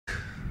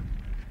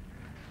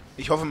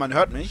Ich hoffe, man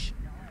hört mich.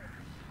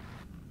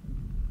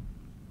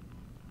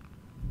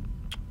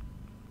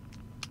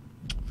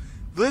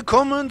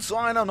 Willkommen zu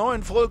einer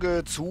neuen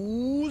Folge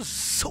zu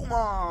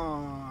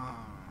SOMA.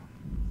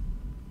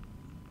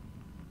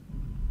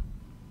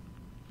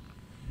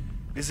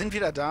 Wir sind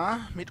wieder da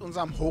mit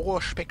unserem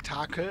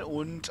Horrorspektakel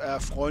und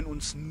freuen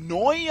uns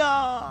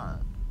neuer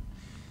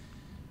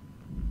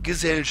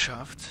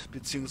Gesellschaft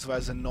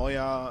bzw.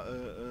 neuer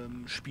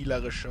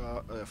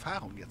spielerischer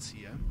Erfahrung jetzt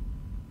hier.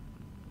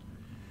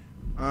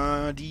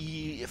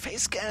 Die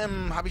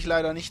Facecam habe ich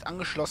leider nicht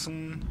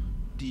angeschlossen.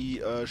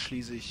 Die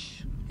schließe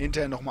ich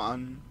hinterher nochmal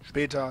an.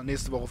 Später,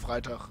 nächste Woche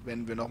Freitag,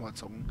 wenn wir nochmal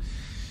zocken.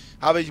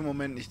 Habe ich im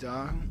Moment nicht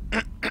da.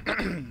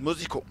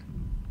 Muss ich gucken.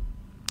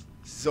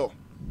 So.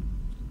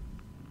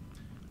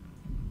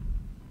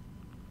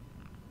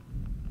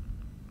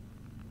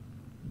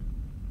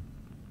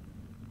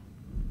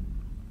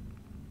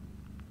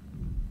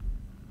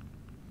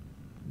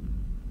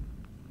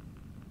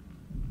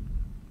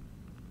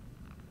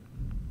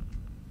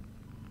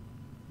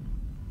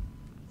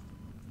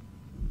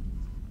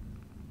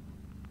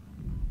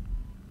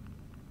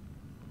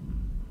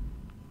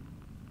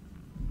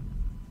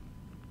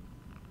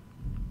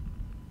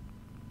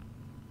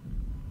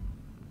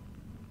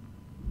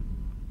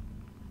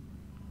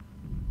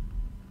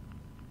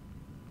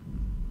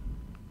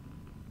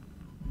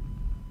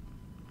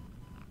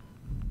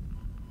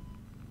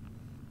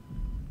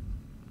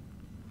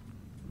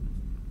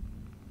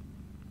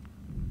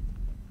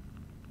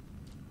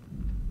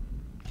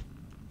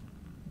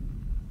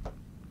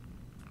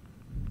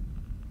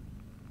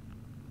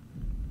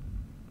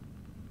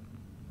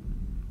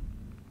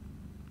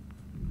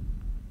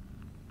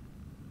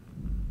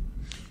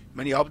 Ich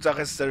meine, die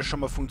Hauptsache ist, dass es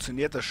schon mal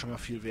funktioniert, das ist schon mal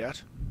viel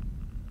wert.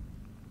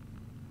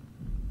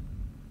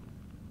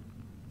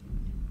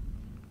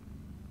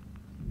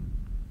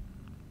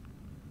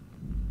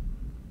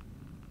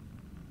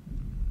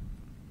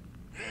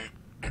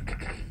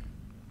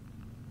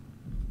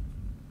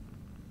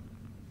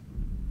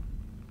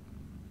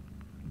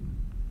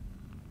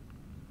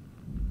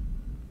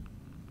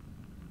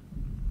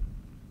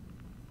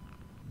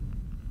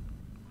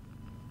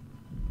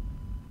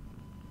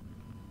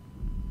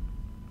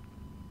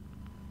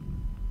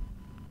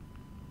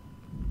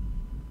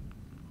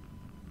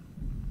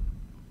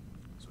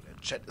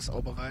 Chat ist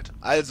auch bereit.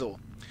 Also,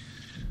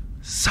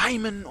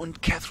 Simon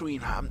und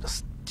Catherine haben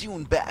das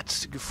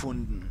Dune-Bed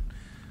gefunden,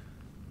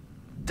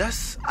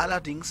 das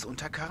allerdings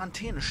unter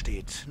Quarantäne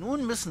steht.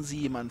 Nun müssen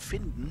sie jemanden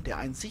finden, der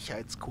einen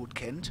Sicherheitscode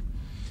kennt,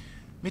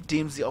 mit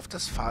dem sie auf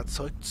das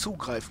Fahrzeug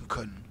zugreifen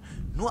können.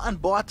 Nur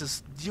an Bord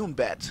des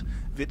Dune-Bed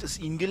wird es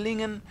ihnen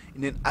gelingen,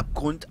 in den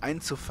Abgrund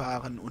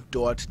einzufahren und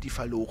dort die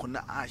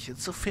verlorene Arche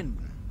zu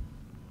finden.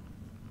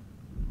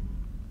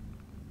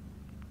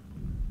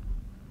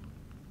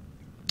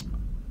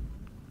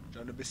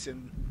 Ein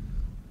bisschen.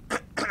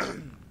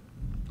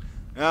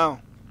 Ja,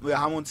 wir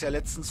haben uns ja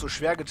letztens so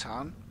schwer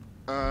getan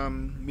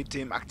mit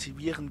dem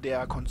Aktivieren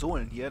der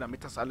Konsolen hier,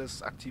 damit das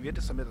alles aktiviert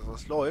ist, damit das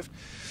alles läuft.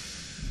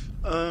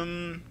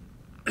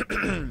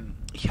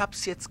 Ich habe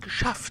es jetzt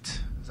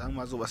geschafft. Sagen wir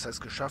mal so, was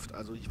heißt geschafft?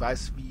 Also ich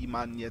weiß, wie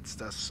man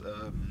jetzt das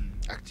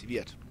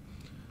aktiviert.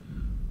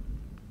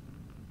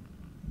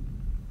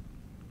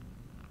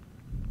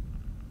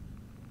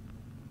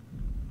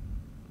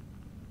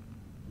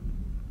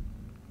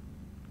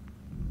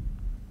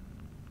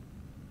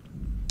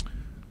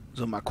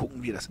 So, mal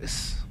gucken, wie das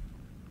ist.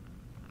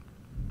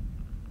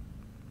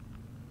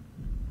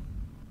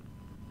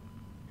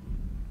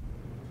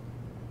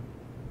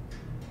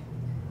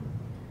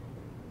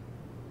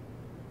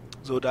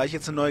 So, da ich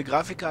jetzt eine neue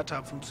Grafikkarte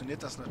habe,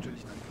 funktioniert das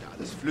natürlich dann wieder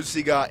alles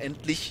flüssiger.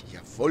 Endlich.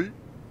 Jawohl.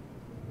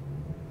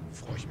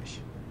 Freue ich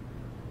mich.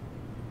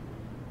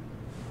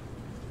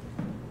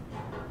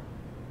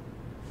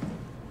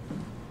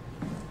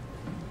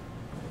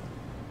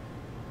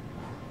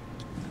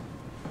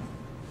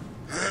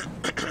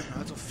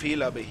 Also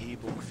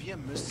Fehlerbehebung. Wir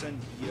müssen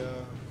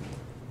hier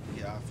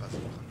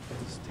versuchen,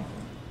 das Ding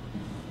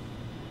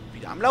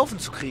wieder am Laufen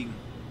zu kriegen.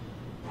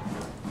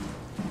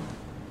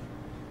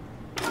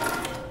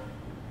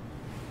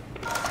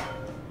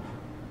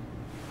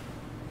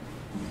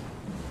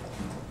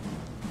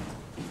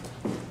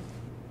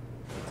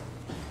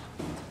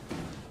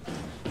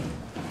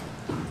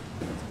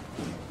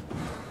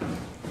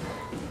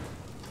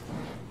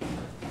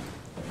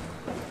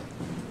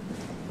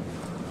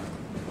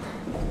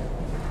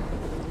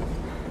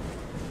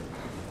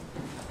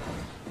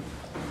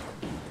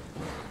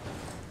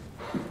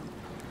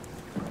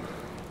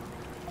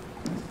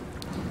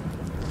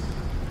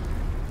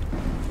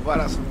 Wo war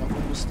das nochmal? Wo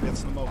mussten wir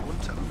jetzt nochmal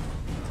runter?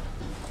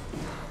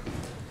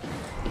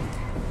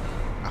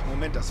 Ach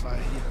Moment, das war ja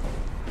hier.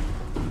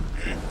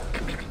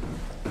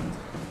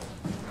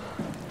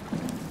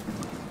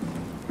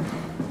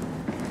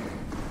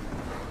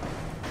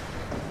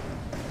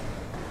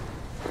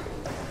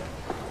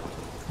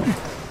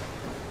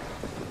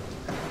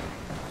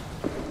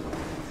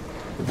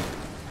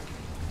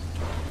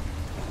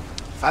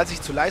 Falls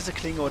ich zu leise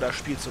klinge oder das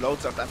Spiel zu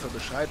laut, sagt einfach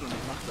Bescheid und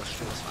ich mache das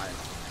Stilles rein.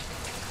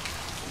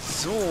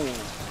 So.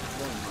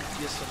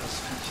 Hier ist doch das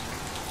Viech.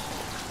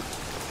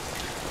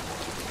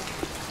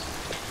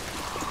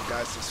 Da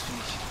ist das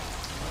Viech.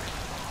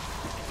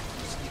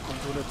 Wir müssen die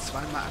Konsole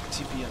zweimal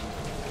aktivieren.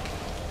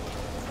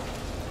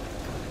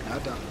 Ja,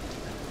 dann.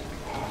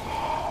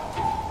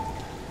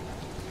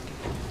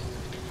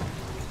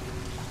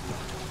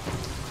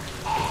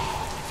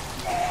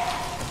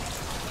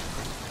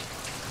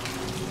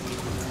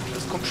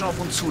 Das kommt schon auf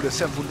uns zu, das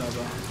ist ja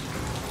wunderbar.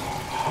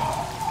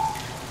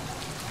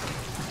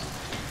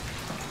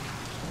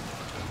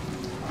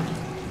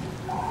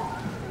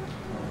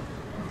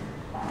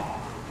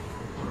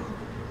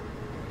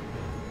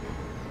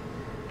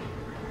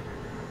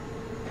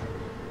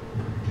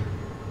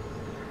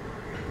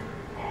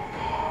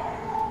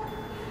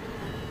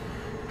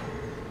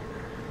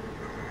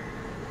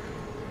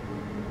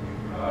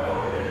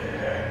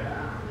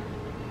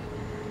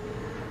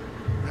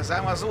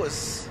 Sagen wir so,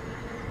 es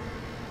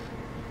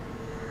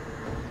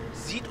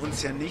sieht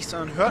uns ja nicht,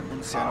 sondern hört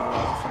uns ja nur.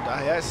 Also von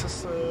daher ist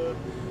das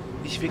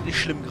nicht wirklich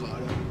schlimm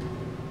gerade.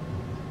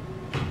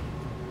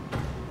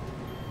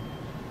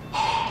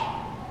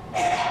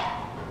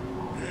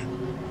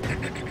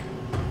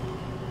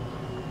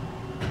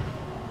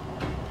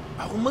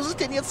 Warum muss es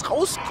denn jetzt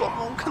rauskommen?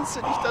 Warum kannst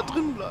du nicht da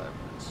drin bleiben?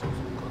 Das ist so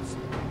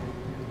kotzen.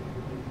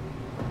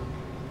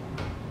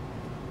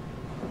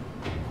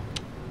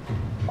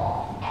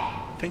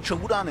 Fängt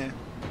schon gut an, ey.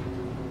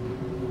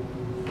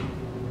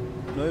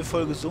 Neue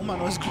Folge SOMA,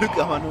 neues Glück,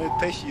 aber neue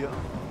Pech hier.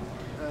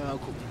 Mal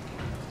gucken.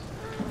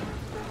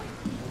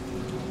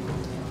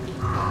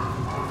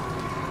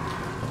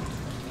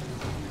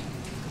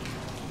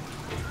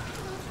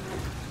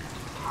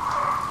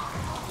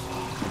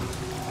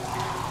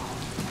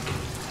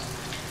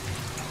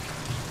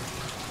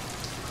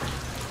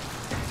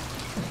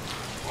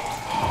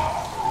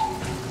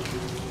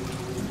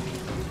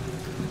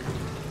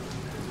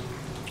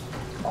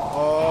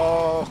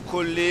 Oh,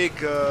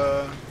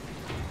 Kollege.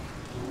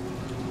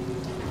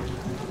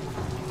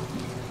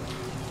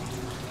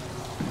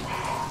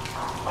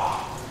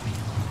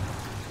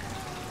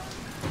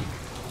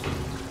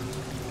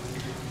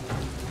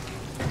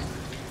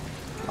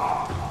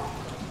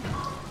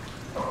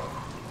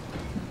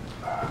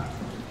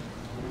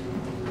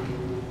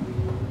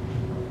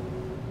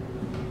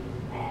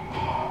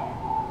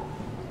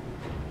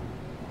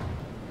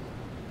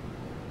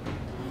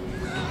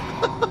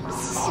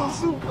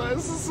 Super,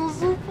 es ist so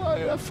super.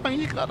 Da fange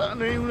ich gerade an,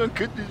 ey, und dann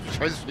könnt ihr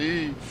scheiß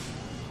weh.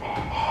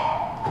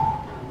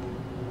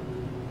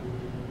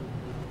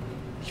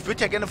 Ich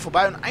würde ja gerne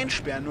vorbei und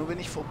einsperren, nur wenn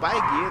ich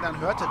vorbeigehe,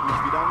 dann hört er mich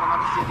wieder und dann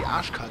habe ich dir die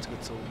Arschkarte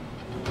gezogen.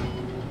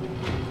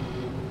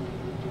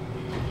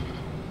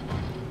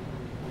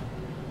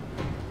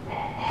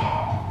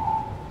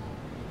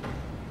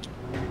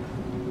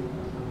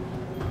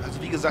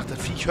 Also wie gesagt, das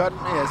Viech hört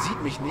mich, er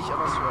sieht mich nicht,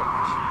 aber es hört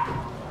mich.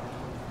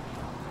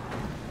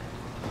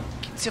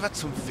 Ist hier was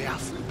zum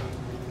Werfen?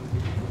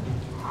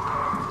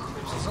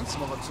 Ist hier sonst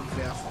noch was zum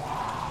Werfen?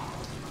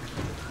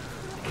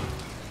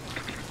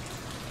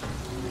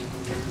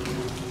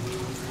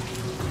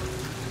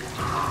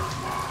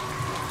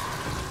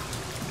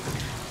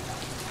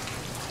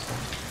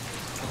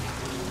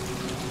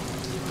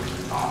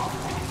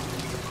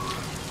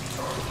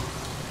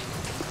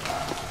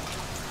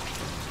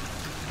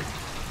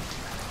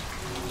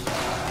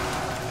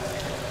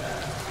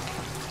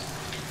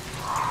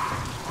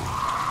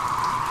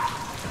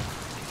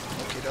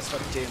 Das war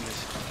dämlich.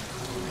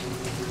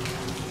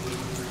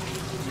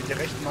 Mit der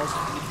rechten Maus,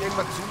 mit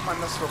irgendwas zoomt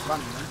man das doch ran,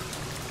 ne?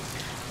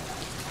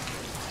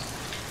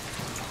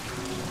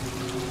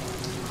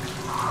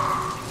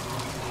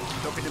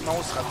 Ich glaube, mit dem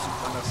Mausrad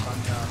zoomt man das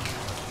ran, ja.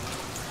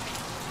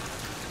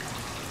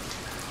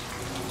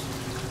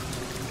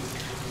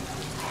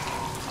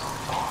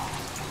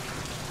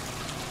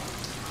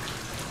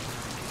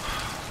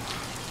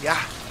 Ja,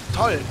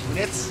 toll. Und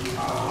jetzt?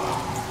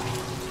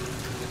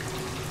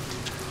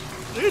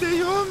 Dreh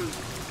dich um!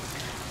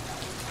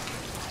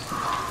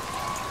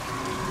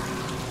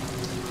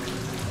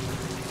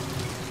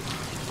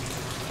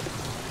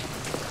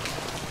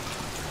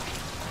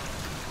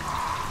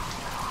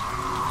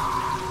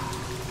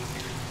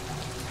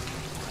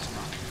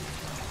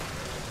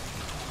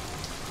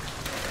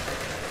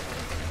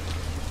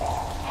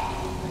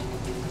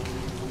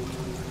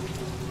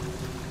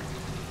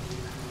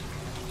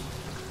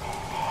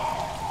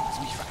 Willst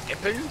du mich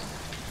veräppeln?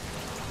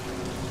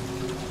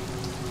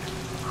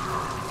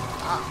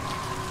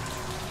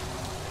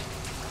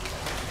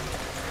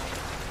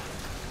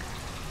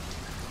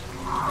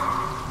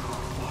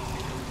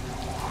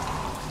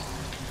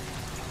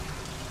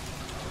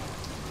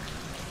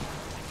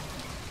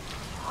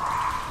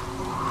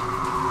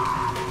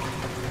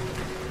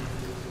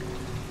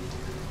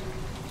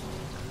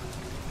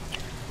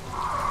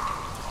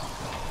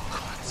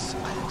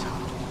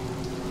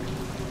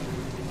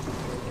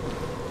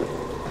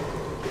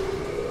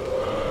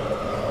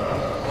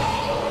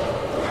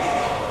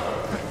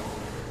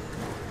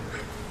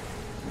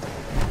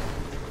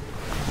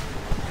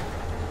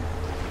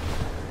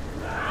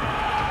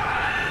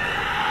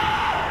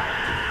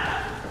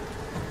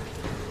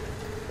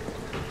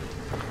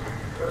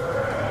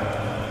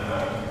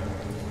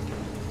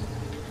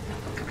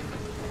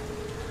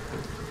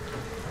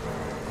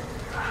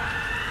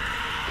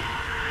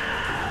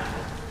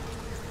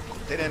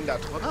 der denn da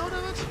drunter, oder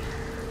was?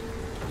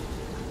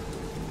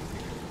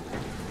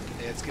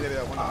 Ja, jetzt geht er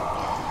wieder runter.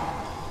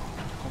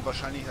 Kommt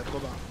wahrscheinlich da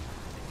drüber.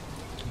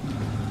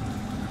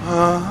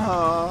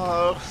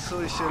 Ach,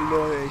 solche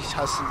Leute. Ich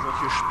hasse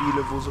solche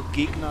Spiele, wo so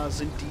Gegner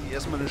sind, die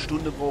erstmal eine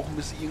Stunde brauchen,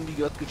 bis sie irgendwie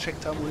gerade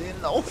gecheckt haben, wohin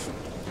laufen.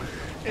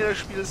 Ja, das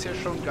Spiel ist ja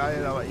schon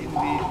geil, aber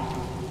irgendwie...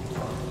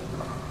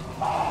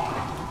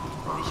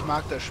 Ich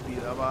mag das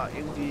Spiel, aber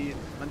irgendwie...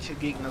 Manche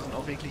Gegner sind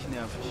auch wirklich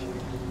nervig.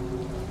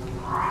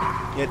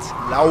 Jetzt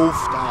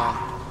lauf da!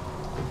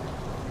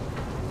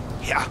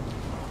 Ja!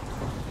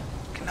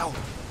 Genau,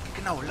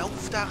 genau,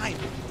 lauf da rein!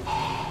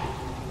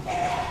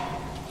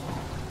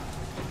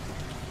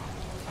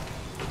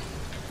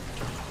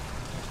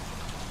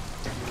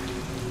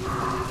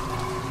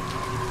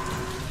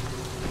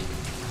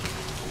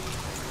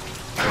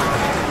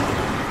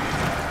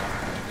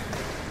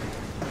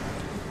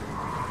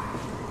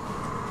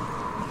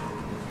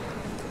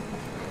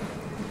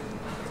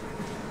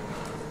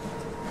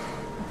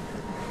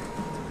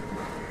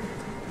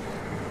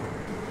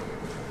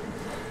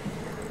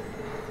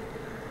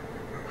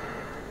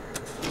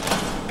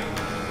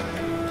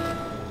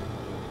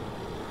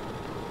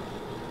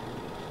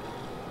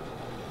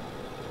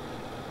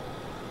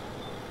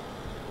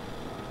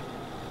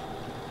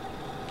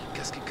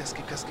 Gas, gib Gas,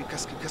 gib Gas, gib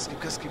Gas, gib Gas,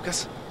 gib Gas, gib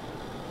Gas.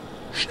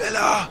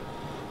 Schneller!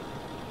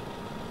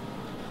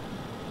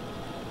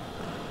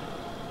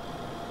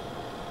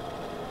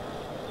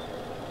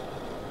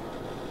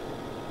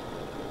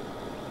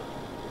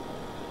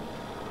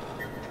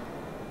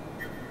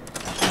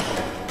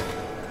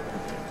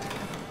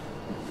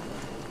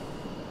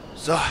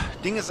 So,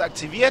 Ding ist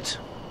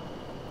aktiviert.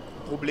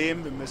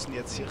 Problem, wir müssen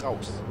jetzt hier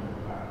raus.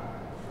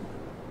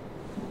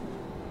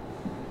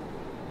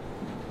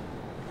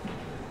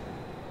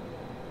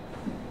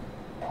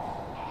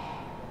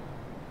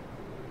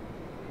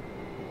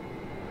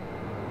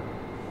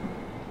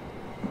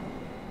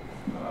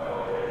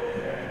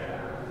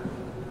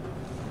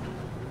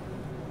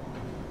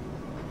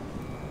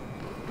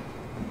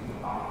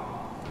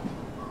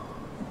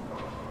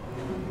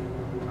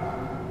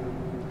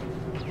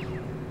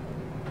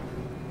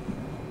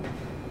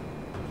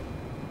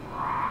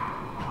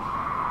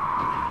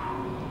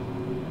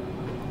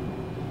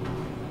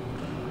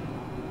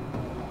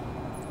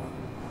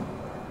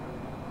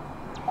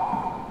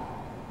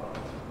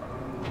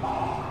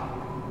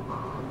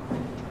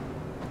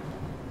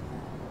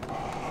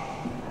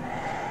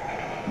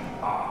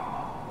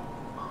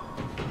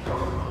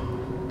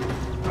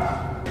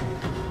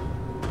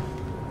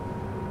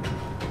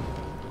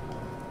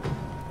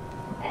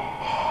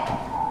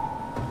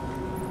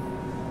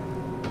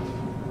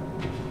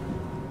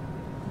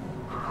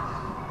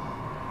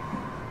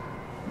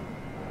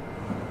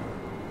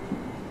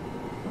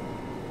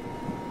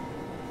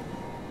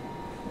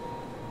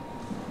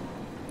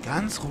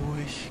 Ganz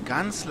ruhig,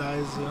 ganz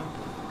leise.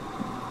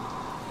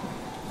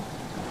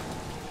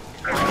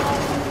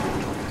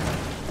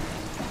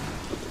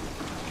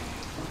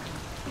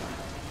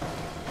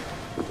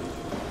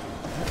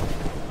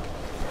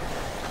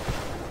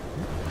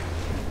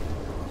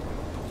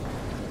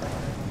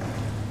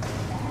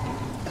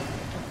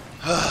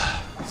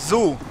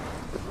 So.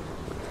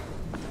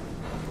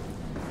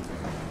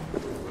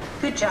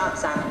 Good job,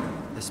 Simon.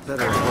 This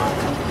better work.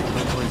 I'm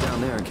not going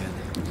down there again.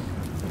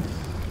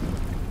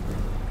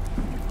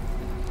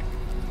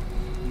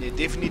 Ne,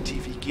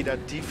 definitiv. Ich gehe da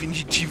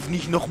definitiv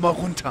nicht nochmal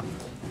runter.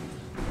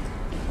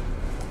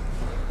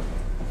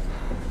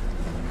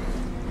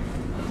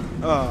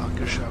 Ah,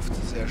 geschafft.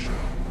 Sehr schön.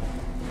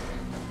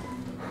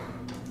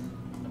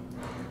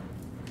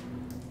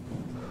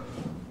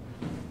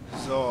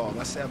 So,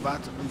 was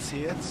erwartet uns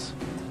hier jetzt?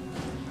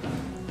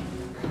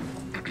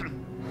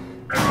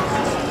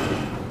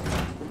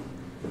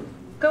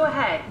 Go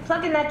ahead.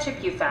 Plug in that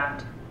chip you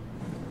found.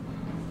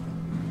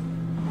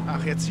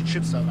 Ach, jetzt die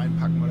Chips da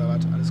reinpacken, oder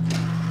was? Alles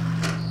klar.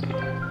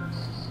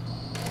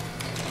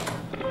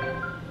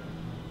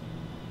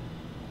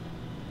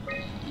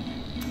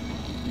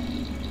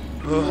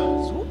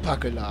 Oh, super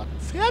geladen.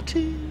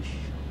 Fertig.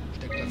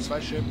 Steckt da 2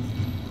 Chips.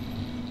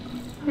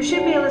 There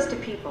should be a list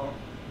of people.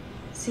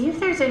 See if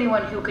there's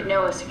anyone who could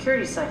know a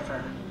security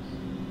cipher.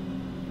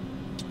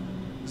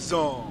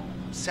 So,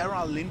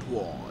 Sarah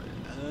Lindwall.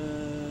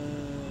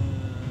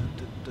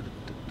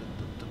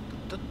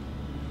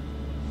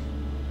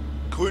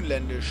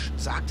 Grönländisch.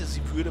 Sagte,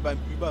 sie würde beim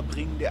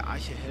Überbringen der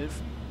Arche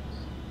helfen.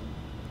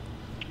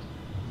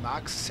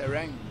 Mark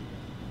Serang.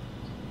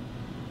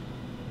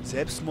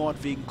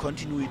 Selbstmord wegen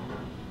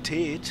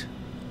Kontinuität.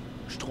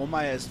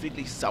 Strohmeier ist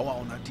wirklich sauer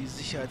und hat die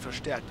Sicherheit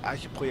verstärkt.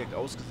 Arche-Projekt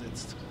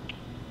ausgesetzt.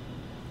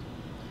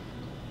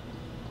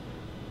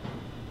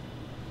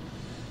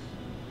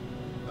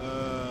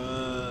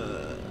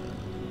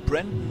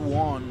 Brandon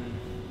Warren.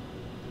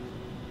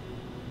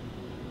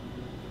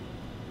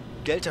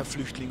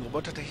 Delta-Flüchtling,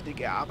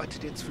 Robotertechnik, er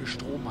arbeitet jetzt für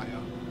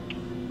Strohmeier.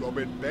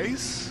 Robin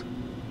Bass.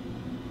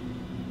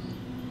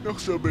 Noch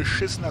so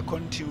beschissener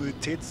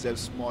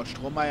Kontinuitäts-Selbstmord.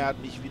 Strohmeier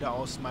hat mich wieder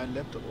aus meinem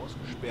Laptop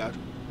ausgesperrt.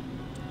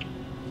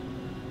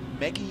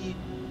 Maggie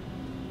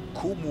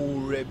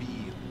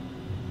Komorebi.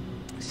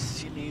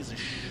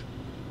 Chinesisch.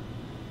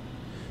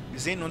 Wir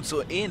sehen uns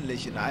so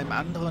ähnlich. In einem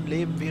anderen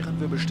Leben wären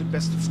wir bestimmt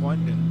beste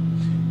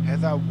Freundinnen.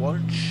 Heather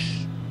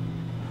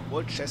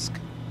Wolczesk,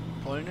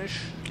 Polnisch,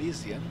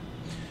 Schlesien.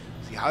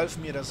 Sie half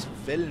mir, das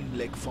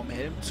Wellenleck vom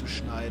Helm zu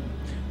schneiden.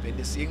 Wenn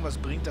es irgendwas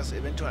bringt, das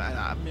eventuell eine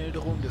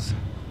Abmilderung des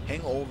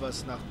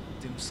Hangovers nach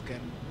dem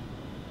Scan.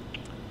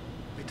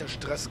 Peter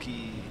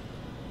Straski,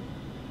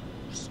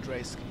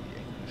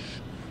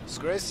 Englisch.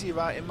 Straski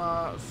war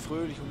immer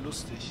fröhlich und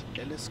lustig.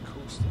 Alice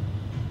Coaster,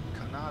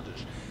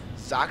 kanadisch.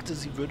 Sagte,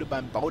 sie würde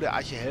beim Bau der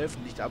Arche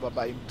helfen, nicht aber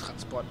beim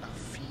Transport nach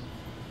Vieh,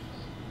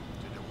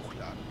 den er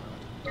hochladen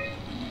wird.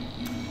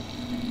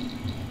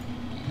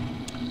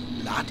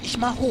 Lad ich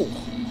mal hoch.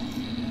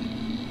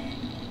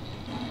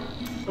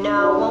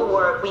 No, won't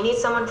work. We need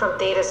someone from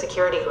Data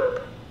Security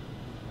Group.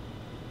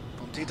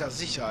 Vom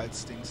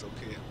Täter-Sicherheitsdings,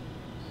 okay.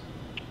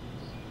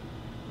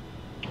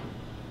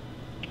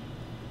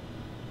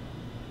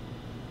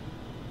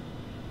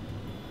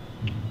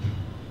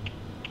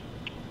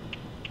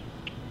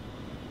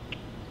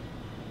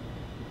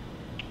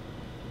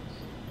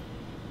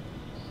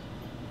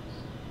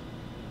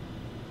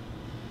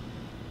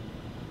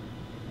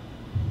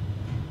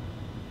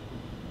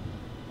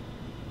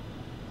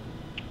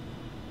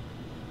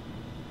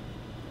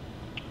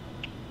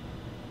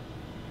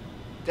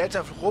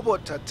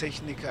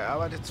 Delta-Roboter-Techniker, er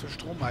arbeitet für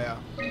Strohmeier.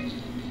 Könnte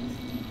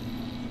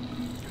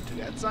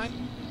der jetzt sein?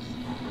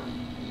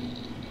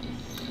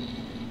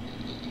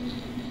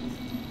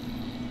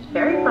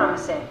 Very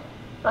promising.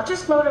 I'll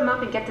just load him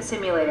up and get the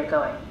simulator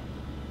going.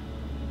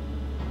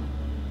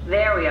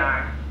 There we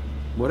are.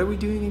 What are we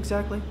doing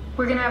exactly?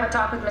 We're gonna have a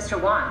talk with Mr.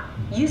 Wan.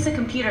 Use the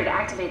computer to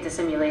activate the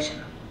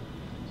simulation.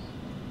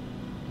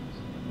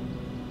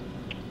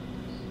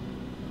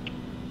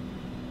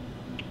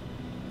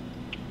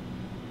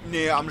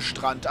 Nee, am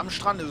Strand. Am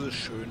Strand ist es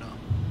schöner.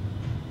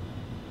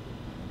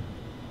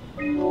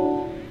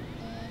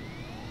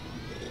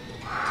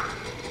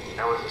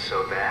 That wasn't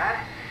so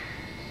bad.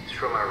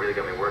 Stroma really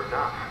got me worked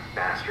up,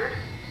 bastard.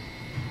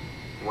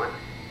 What?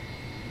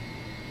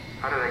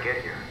 How did I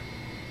get here?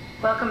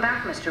 Welcome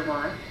back, Mr.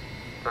 Wan.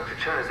 Dr.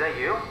 Chen, is that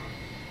you?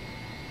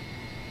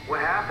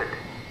 What happened?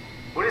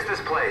 What is this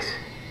place?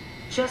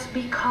 Just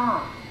be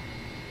calm.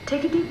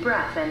 Take a deep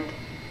breath and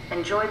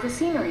enjoy the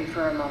scenery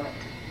for a moment.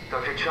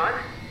 Dr. Chen?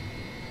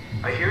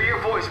 I hear your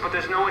voice, but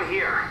there's no one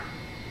here.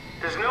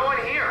 There's no one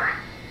here.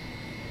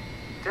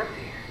 It's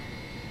empty.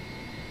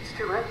 It's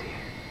too empty.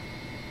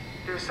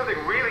 There's something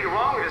really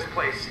wrong with this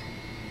place.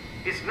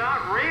 It's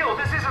not real.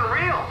 This isn't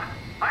real.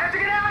 I have to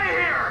get out of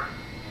here!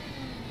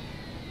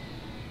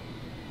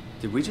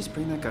 Did we just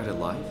bring that guy to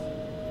life?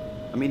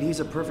 I mean,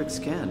 he's a perfect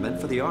scan, meant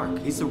for the Ark.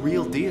 He's the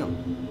real deal.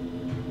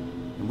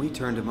 And we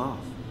turned him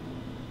off.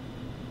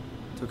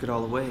 Took it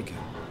all away again.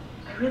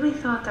 I really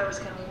thought that was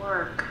gonna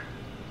work.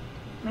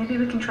 Maybe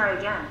we can try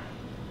again.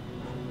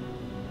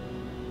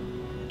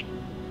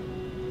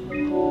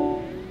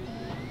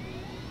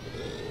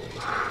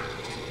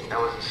 That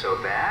wasn't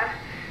so bad.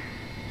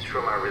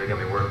 Stroma really got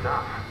me worked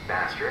up,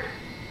 bastard.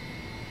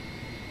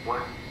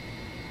 What?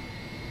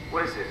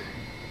 What is this?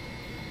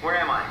 Where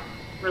am I?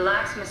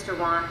 Relax, Mr.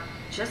 Wan.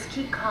 Just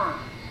keep calm.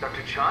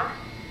 Dr. Chan?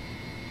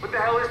 What the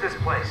hell is this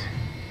place?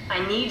 I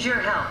need your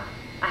help.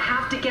 I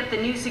have to get the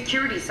new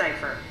security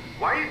cipher.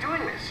 Why are you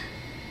doing this?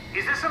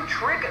 Is this some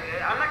trick?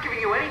 I'm not giving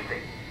you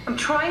anything. I'm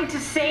trying to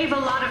save a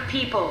lot of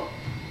people.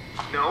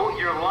 No,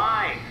 you're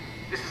lying.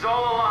 This is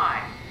all a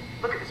lie.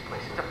 Look at this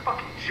place. It's a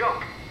fucking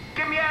joke.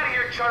 Get me out of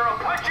here, Chun, or I'll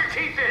punch your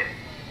teeth in!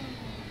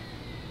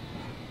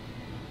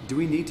 Do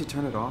we need to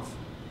turn it off?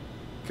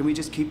 Can we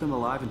just keep him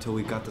alive until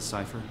we've got the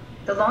cipher?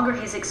 The longer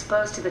he's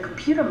exposed to the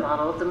computer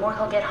model, the more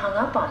he'll get hung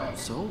up on it.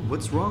 So,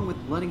 what's wrong with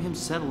letting him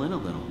settle in a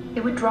little?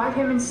 It would drive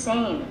him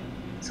insane.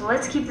 So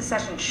let's keep the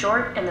session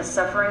short and the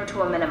suffering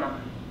to a minimum.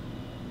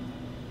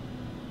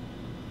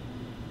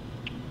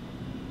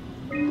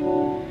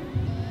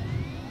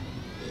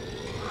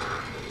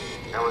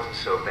 That wasn't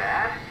so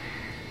bad.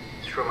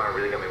 Stroma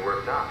really got me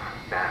worked up,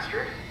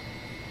 bastard.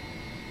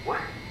 What?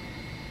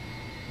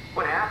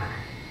 What happened?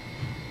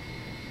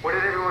 Where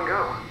did everyone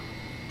go?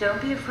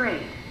 Don't be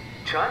afraid.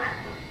 Chun?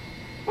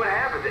 What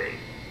happened?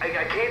 I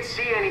can't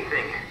see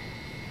anything.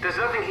 There's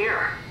nothing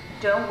here.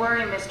 Don't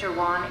worry, Mr.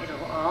 Wan.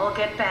 It'll all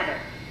get better.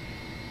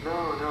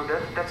 No,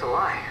 that's a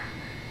lie.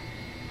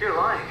 You're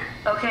lying.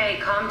 Okay,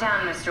 calm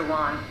down, Mr.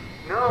 Wan.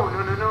 No.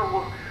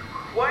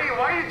 Well,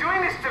 why are you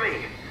doing this to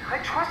me? I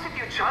trusted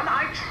you, Chun.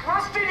 I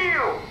trusted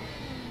you!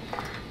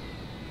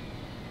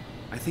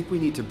 I think we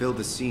need to build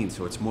the scene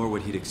so it's more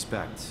what he'd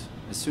expect.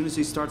 As soon as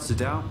he starts to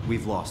doubt,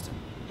 we've lost him.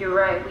 You're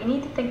right. We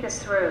need to think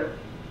this through.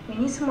 We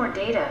need some more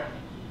data.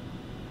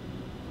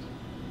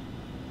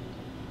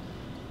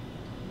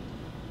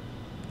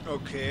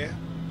 Okay.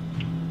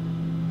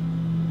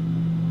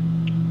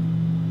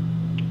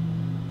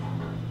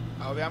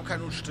 Aber wir haben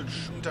kein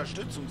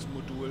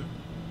Unterstützungsmodul.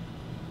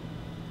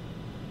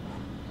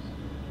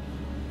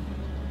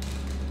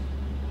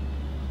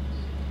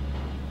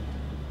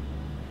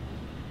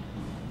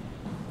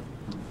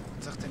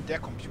 Was sagt denn der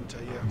Computer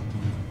hier.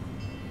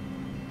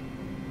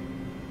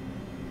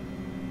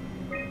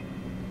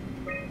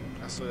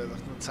 Achso, der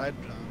sagt nur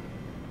Zeitplan.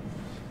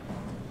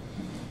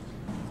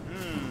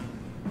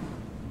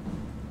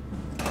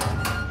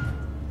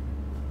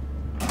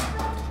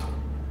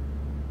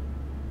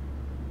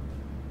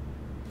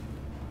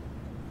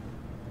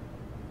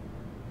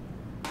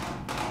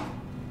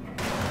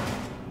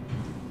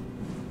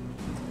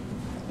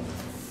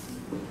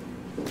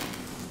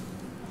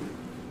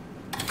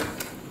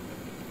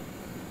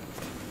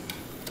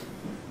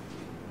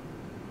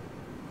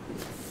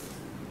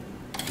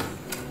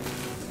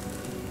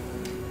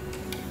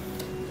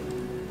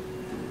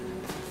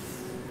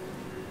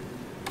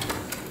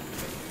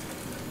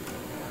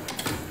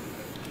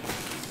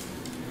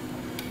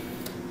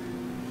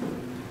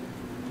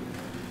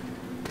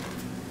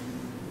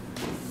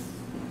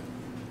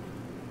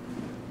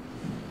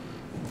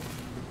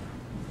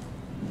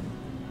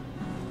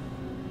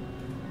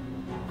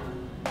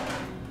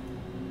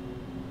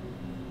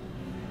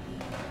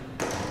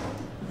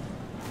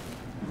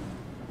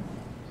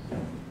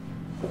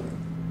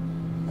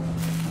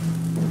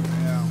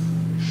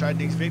 Scheint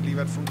nichts wirklich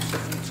was zu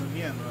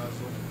funktionieren oder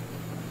so.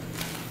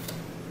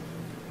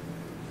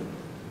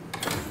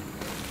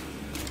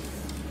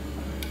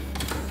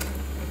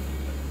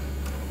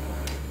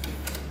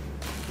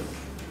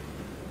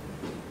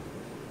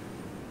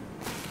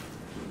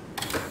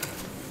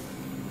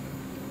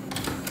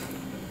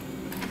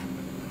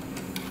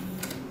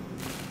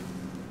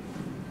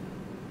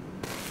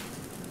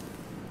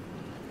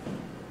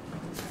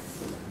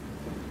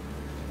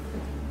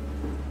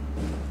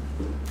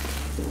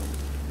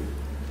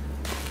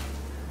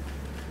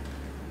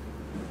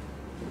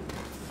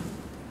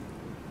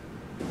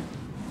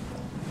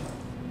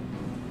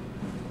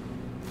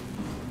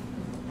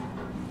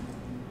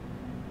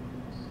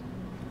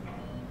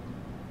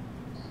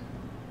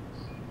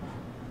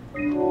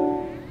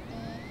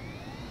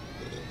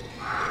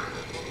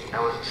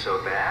 That wasn't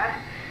so bad.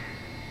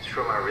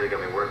 Stromae really got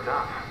me worked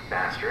up,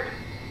 bastard.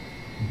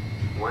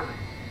 What?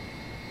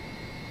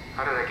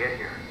 How did I get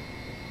here?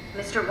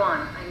 Mr.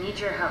 Wan, I need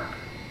your help.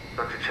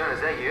 Dr. Chun,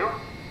 is that you?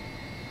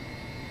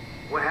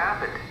 What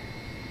happened?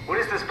 What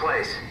is this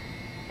place?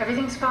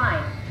 Everything's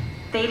fine.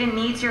 Theta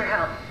needs your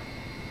help.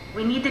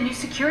 We need the new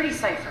security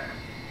cipher.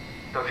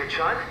 Dr.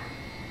 Chun?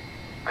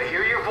 I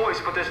hear your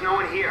voice, but there's no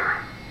one here.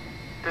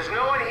 There's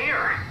no one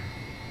here.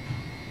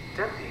 It's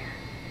empty.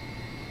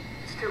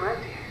 It's too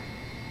empty.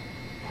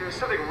 There's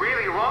something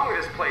really wrong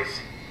with this place.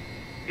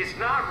 It's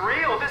not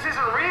real. This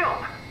isn't real.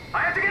 I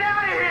have to get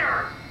out of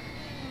here!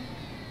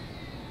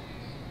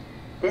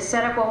 This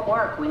setup won't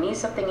work. We need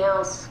something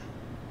else.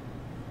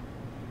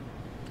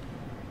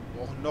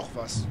 Wir brauchen noch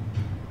was.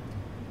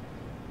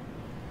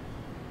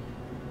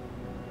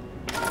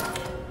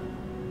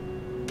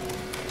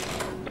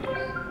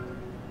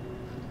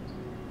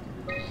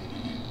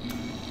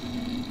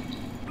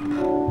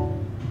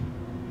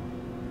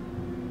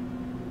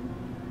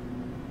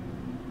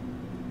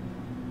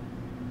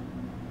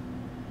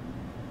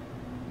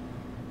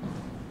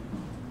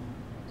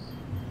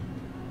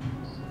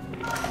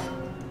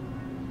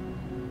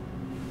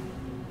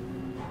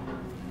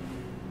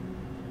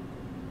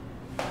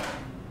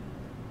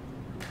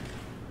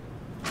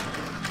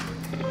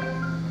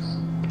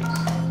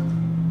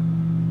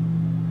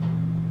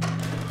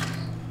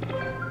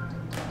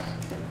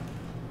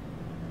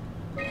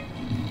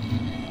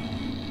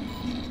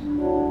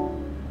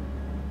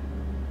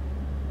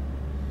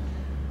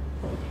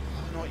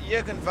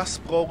 Irgendwas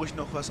brauche ich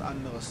noch was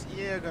anderes.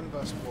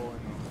 Irgendwas brauche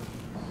ich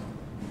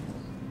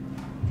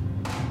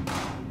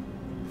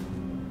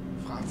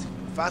noch. Fragt sich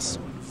nur, was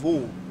und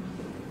wo?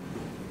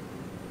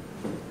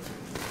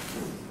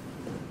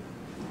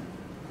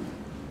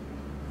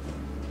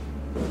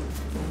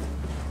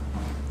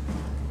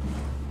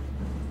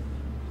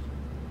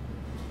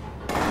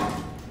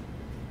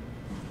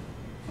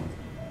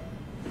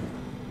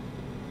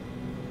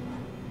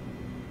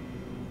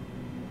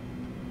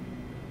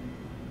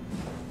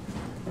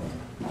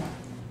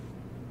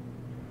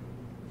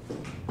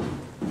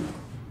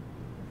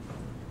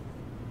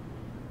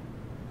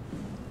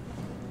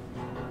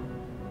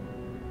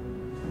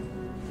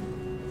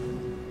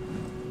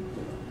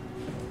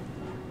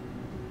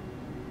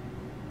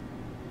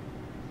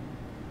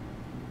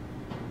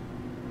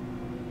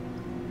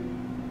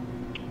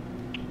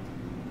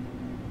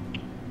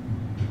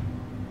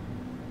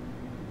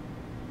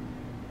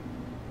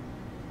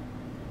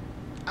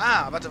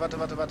 Ah, warte.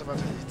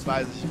 Jetzt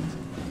weiß ich.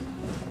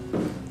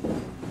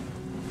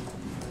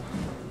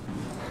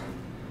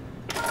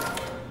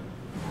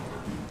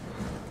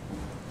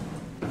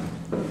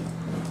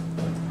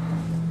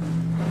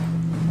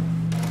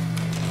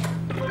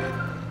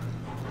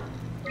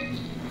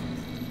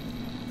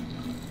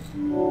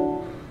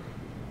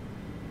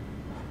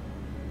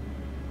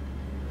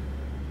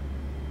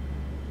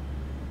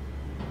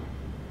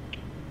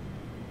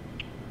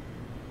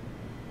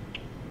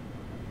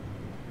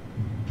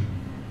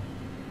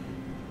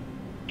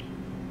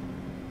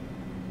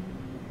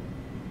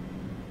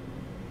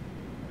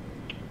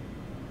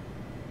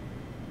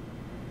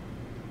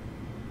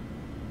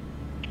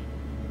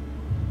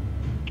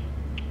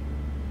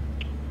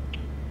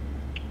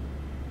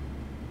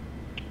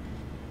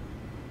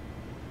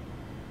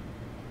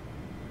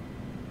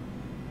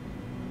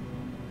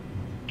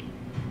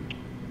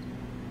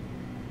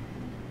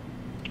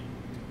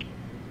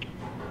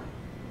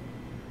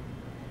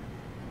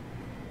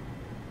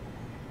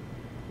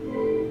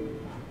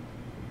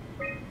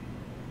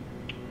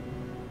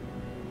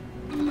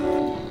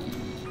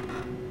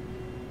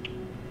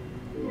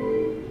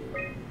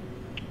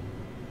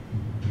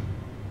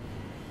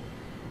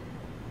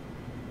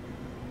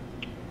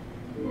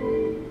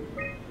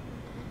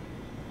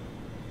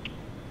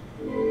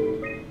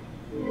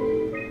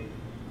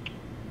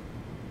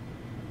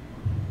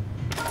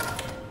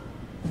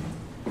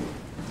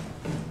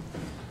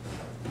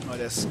 Aber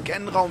der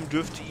Scanraum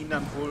dürfte Ihnen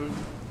dann wohl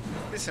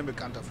ein bisschen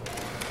bekannter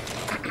vorkommen.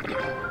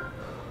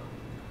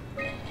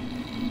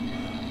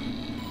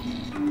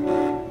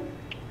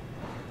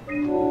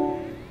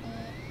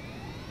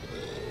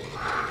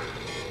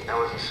 That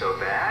wasn't so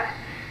bad.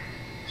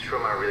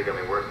 Stromae really got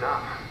me worked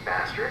up,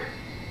 bastard.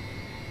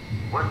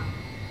 What?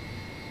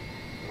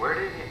 Where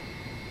did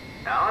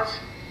he... Alice?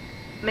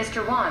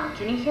 Mr. Wan,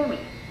 can you hear me?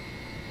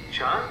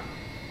 Chun?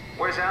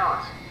 Where's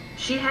Alice?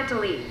 She had to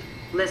leave.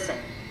 Listen,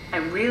 I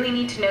really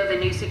need to know the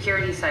new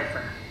security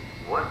cipher.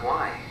 What?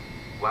 Why?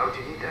 Why would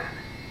you need that?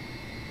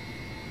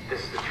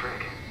 This is the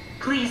trick.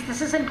 Please,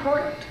 this is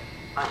important.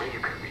 I knew you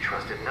couldn't be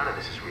trusted. None of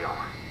this is real.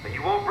 But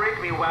you won't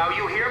break me, WoW.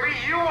 You hear me?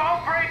 You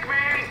won't break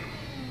me!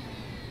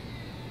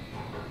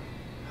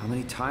 How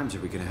many times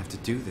are we gonna have to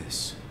do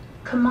this?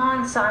 Come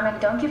on, Simon,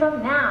 don't give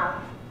up now.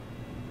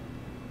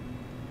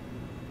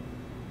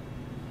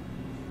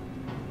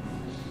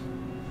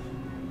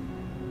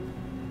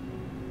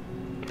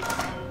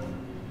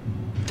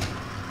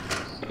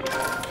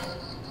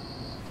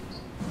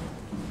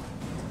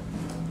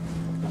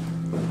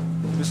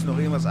 Wir müssen noch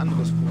irgendwas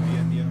anderes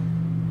probieren hier.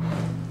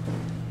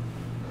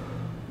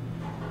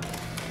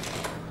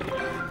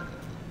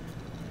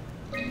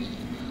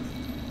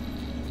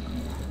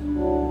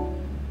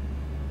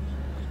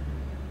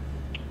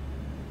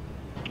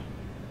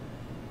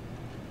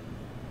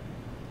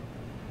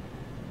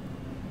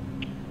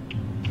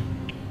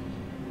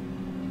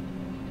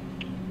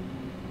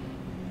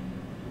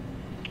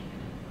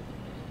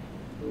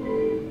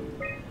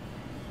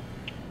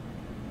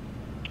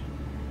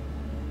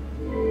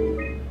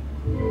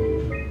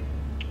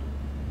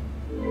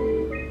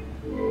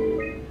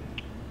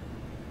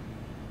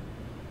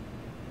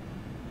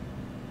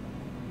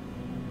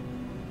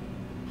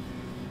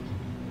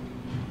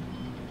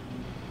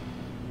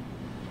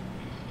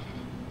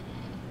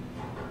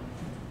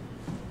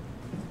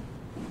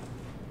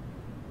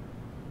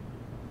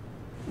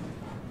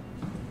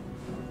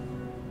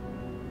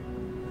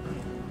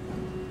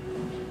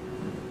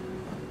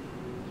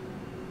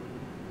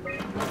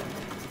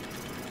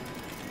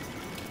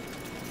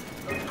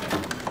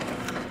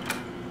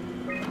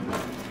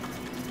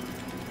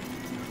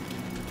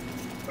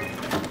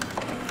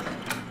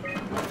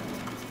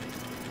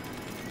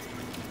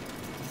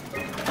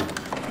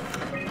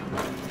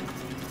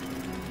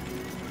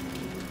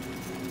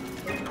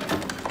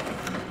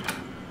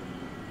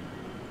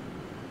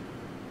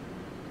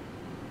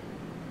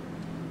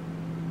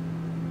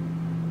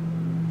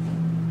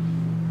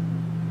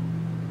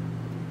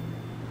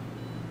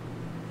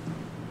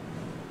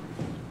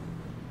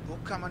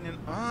 Kann man den...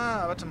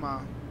 Ah, warte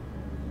mal.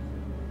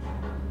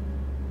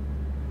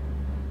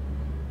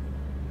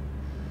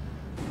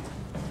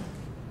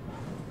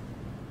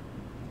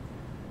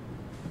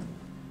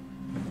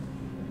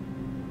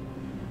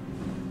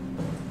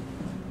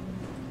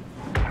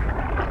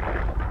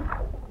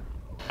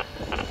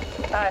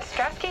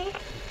 Strasky,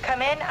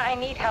 come in. I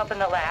need help in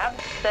the lab,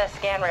 the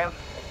scan room.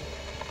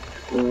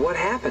 What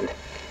happened?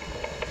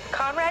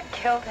 Conrad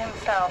killed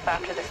himself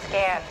after the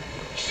scan.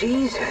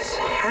 Jesus,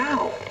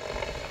 how?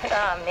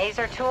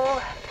 Maser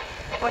tool?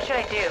 What should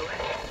I do?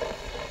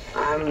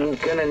 I'm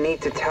gonna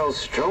need to tell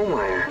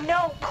Stromae.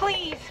 No,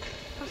 please!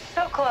 I'm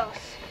so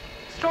close.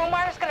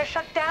 Stromae's gonna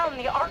shut down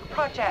the ARC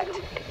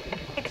project.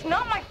 It's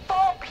not my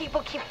fault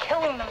people keep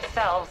killing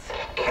themselves.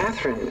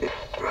 Catherine,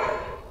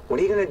 what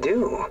are you gonna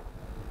do?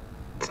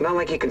 It's not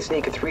like you can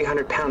sneak a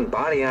 300-pound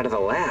body out of the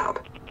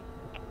lab.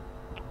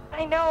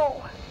 I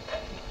know.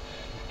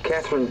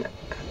 Catherine,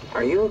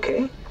 are you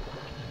okay?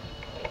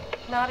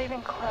 Not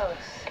even close.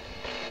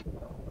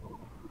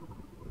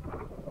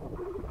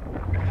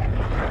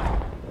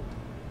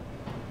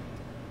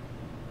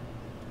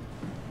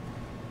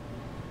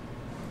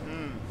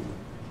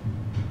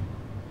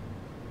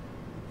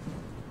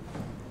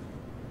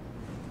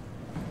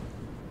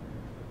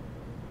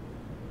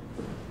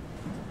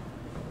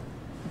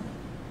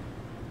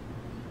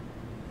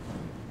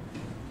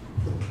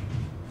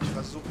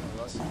 Versuchen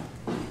wir was.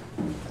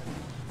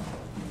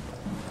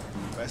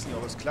 Ich weiß nicht,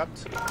 ob es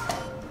klappt.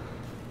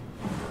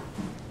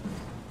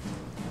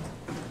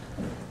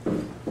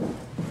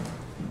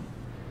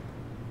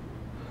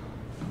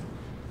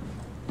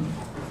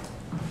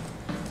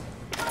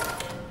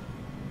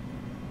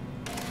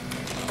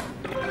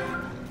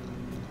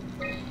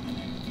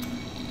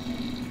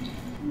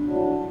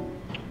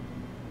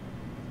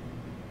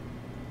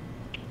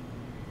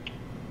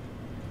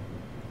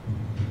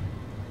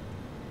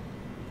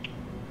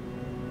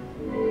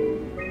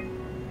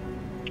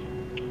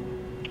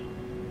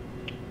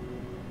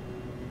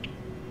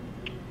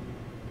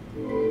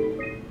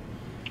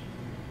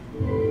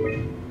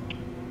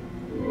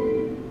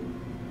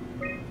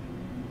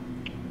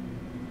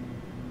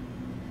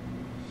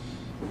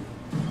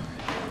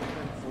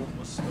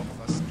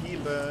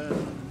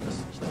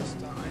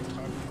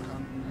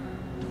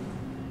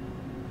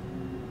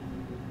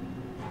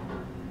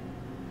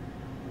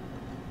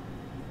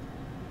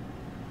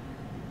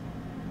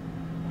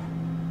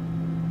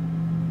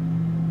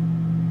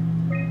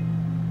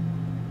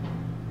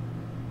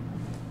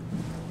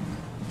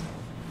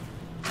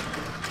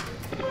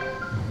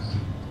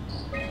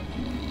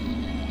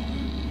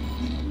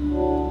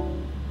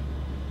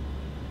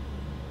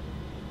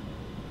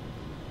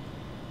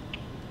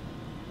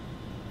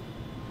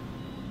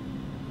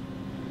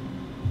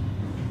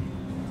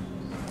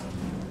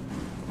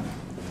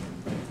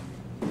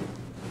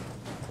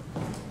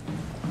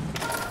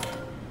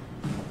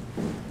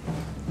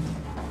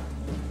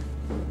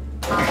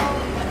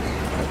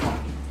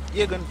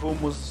 Irgendwo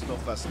muss es noch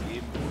was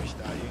geben, wo ich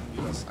da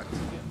irgendwie was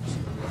aktivieren muss.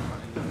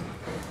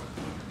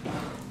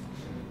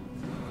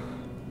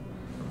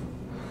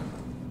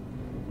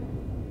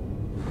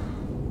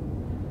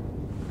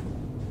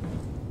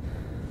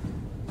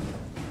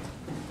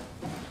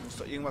 Ich muss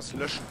doch irgendwas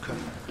löschen können.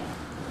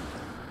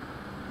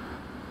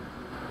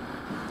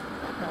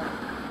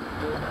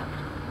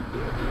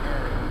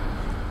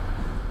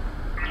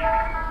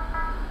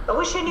 I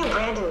wish I knew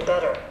Brandon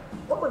better.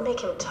 What would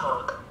make him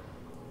talk?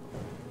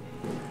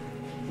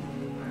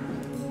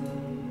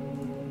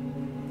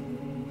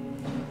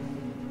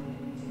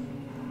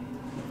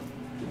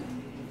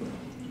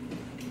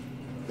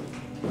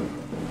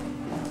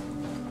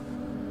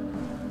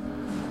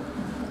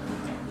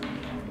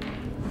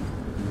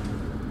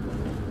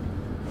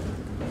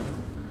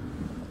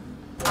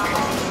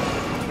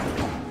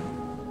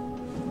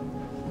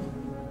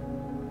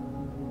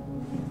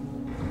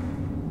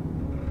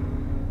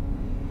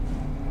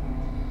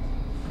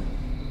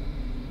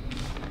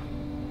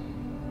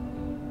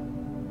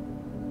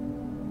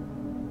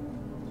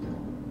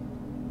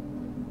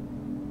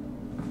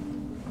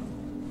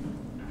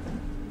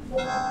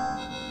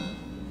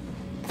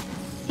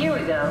 Here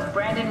we go.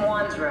 Brandon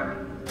Wan's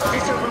room.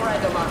 Just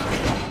override the lock.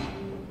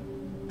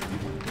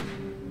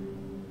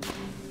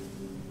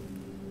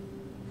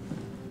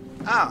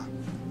 Ah!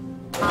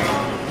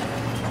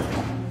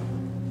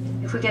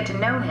 If we get to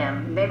know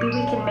him, maybe we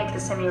can make the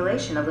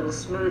simulation a little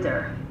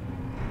smoother.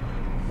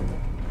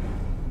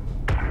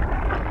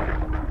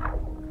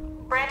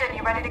 Brandon,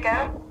 you ready to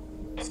go?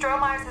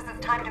 Strohmeyer says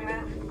it's time to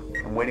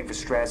move. I'm waiting for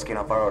Stratsky and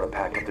Alvaro to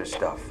pack up their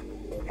stuff.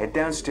 Head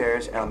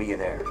downstairs and I'll meet you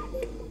there.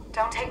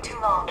 Don't take too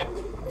long.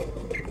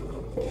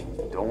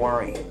 Don't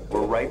worry,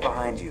 we're right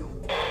behind you.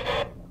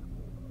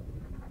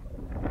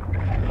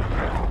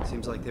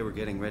 Seems like they were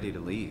getting ready to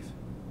leave.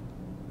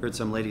 Heard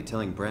some lady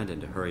telling Brandon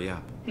to hurry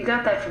up. You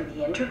got that from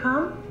the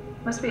intercom?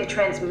 Must be a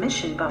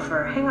transmission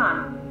buffer. Hang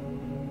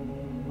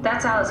on.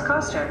 That's Alice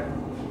Coster.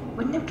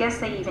 Wouldn't have guessed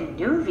they even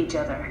knew of each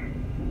other.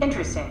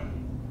 Interesting.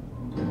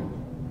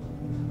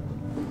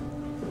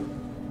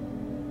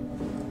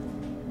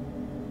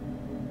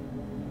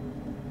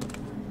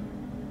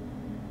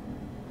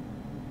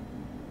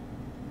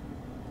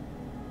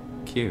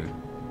 Cute.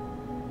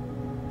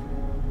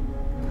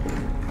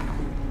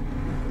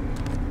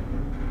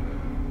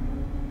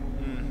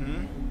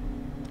 Mhm.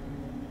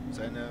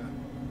 Seine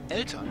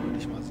Eltern, würde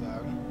ich mal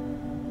sagen.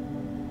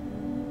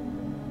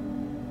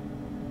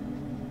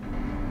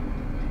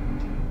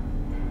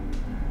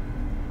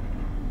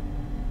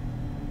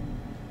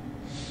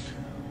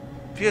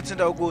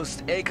 »14.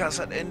 August.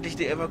 Akers hat endlich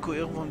der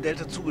Evakuierung vom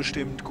Delta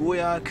zugestimmt.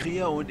 Goya,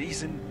 Kriya und ich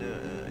sind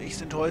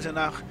heute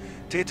nach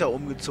Theta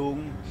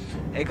umgezogen.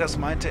 Akers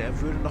meinte,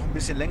 er würde noch ein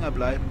bisschen länger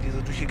bleiben,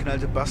 dieser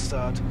durchgeknallte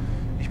Bastard.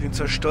 Ich bin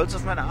zwar stolz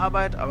auf meine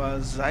Arbeit,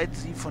 aber seit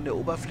sie von der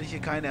Oberfläche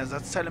keine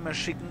Ersatzteile mehr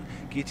schicken,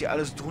 geht hier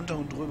alles drunter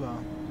und drüber.«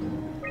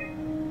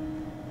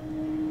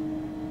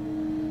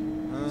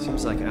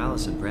 Seems like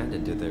Alice and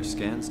Brandon did their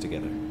scans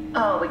together.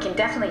 Oh, we can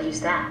definitely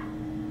use that.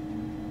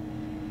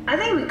 I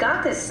think we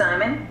got this,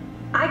 Simon.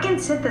 I can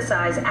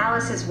synthesize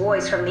Alice's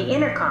voice from the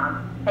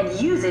intercom and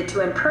use it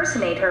to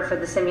impersonate her for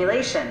the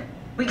simulation.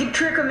 We can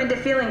trick them into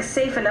feeling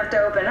safe enough to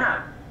open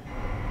up.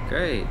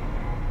 Great.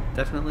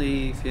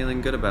 Definitely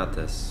feeling good about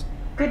this.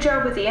 Good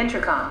job with the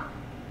intercom.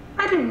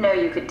 I didn't know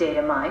you could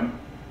data mine.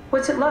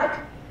 What's it like?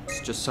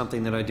 It's just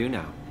something that I do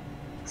now.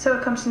 So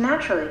it comes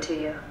naturally to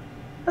you.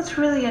 That's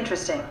really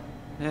interesting.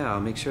 Yeah, I'll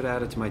make sure to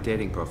add it to my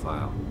dating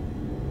profile.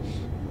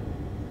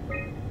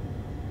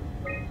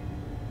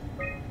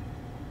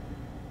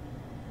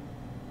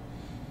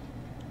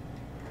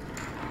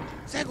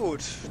 Sehr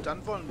gut,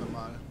 dann wollen wir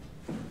mal.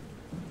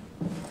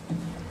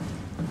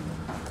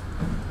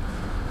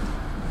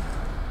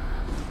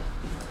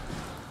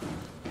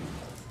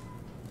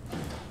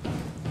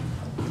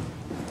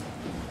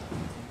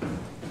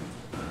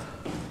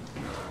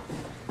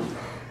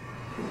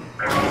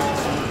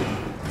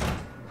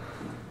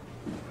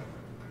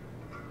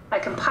 I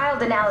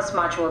compiled an Alice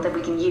module that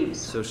we can use.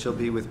 So she'll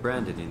be with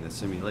Brandon in the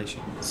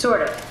simulation.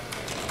 Sort of.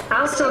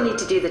 I'll still need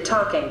to do the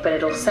talking, but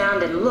it'll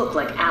sound and look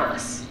like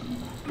Alice.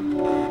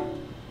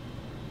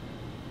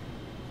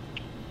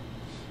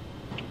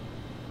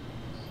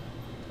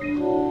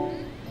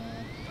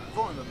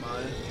 Wollen wir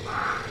mal.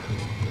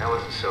 That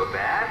wasn't so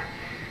bad.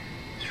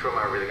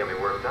 Strohmeyer really got me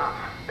worked up,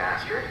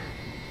 bastard.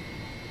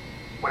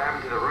 What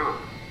happened to the room?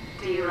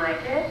 Do you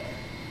like it?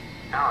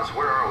 Alice,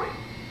 where are we?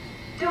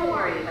 Don't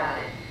worry about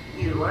it.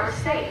 You are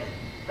safe.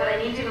 But I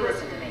need you to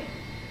listen to me.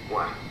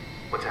 What?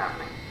 What's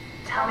happening?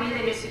 Tell me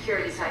the new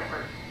security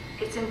cipher.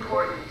 It's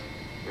important.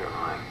 You're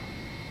lying.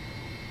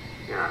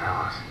 You're not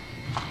Alice.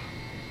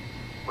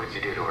 What did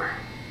you do to her?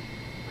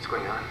 What's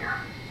going on here?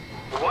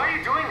 Why are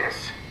you doing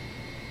this?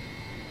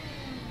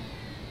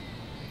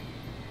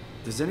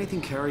 Does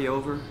anything carry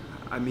over?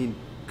 I mean,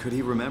 could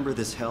he remember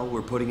this hell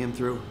we're putting him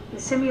through? The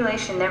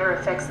simulation never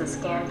affects the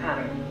scan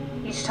pattern.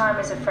 Each time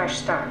is a fresh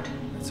start.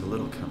 That's a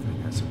little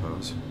comforting, I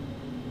suppose.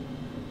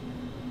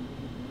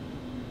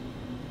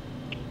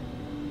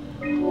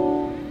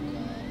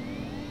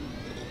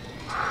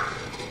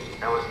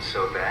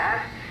 so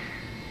bad.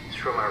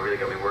 Stromae really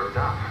got me worked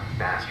up,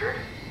 bastard.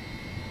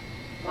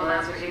 Well,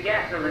 that's what you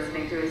get for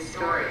listening to his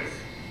stories.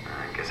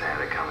 I guess I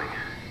had it coming.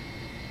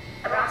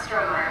 About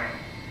Stromae.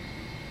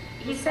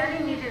 He said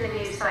he needed a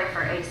new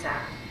cipher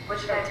ASAP. What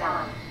should I tell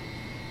him?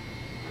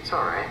 It's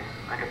alright.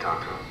 I can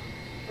talk to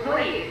him.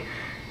 Wait,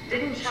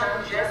 didn't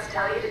Chung just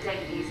tell you to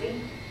take it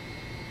easy?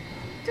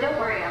 Don't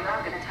worry, I'm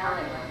not gonna tell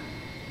anyone.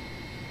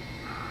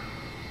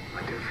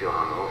 I do feel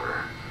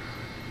hungover.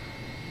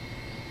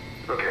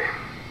 Okay.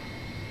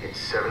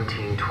 It's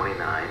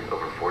 1729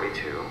 over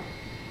 42,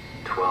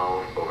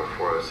 12 over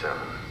 407.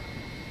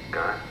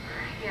 Got it?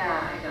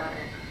 Yeah, I got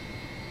it.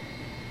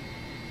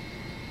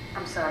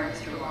 I'm sorry,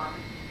 Mr. Wong.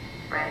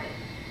 Red.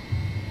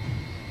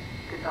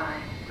 Goodbye.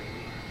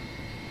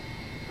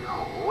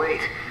 No,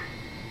 wait.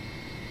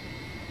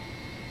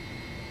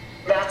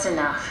 That's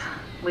enough.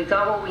 We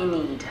got what we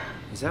need.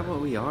 Is that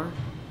what we are?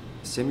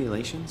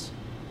 Simulations?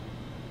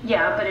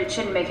 Yeah, but it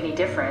shouldn't make any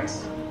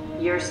difference.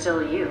 You're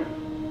still you.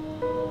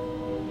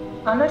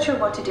 I'm not sure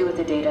what to do with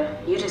the data.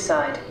 You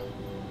decide.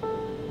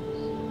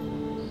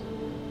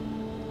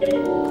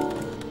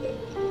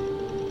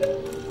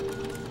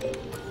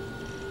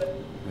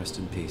 Rest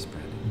in peace,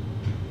 Brandon.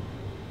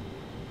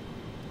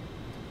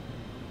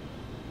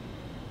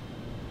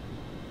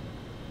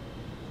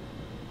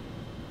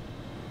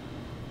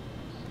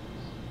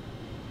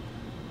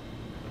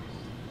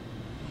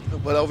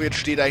 Pass auf, jetzt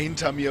steht er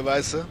hinter mir,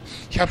 weißt du?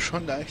 Ich habe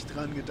schon da echt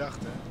dran gedacht.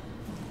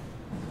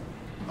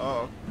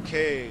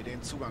 Okay,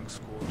 den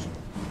Zugangscode.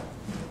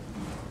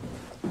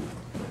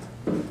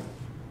 Und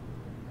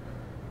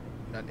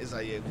dann ist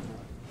er irgendwo.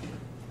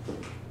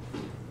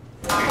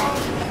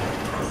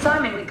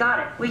 Simon, we got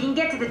it. We can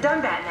get to the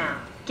Dunbat now.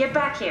 Get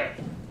back here.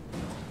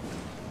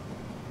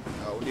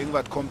 Ja, und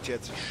irgendwas kommt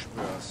jetzt, ich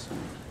schwör's.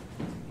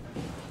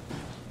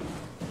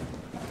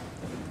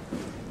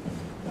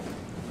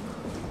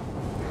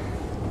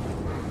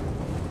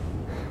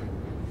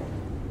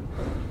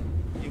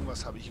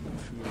 Irgendwas habe ich im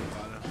Gefühl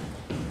gerade.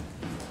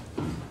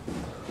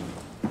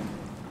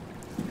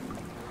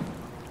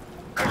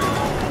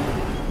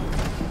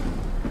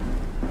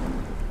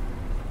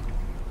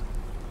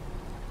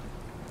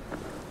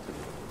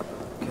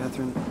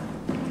 Catherine,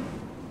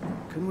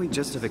 couldn't we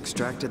just have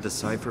extracted the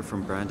cipher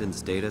from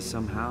Brandon's data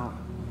somehow?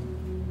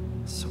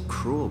 So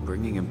cruel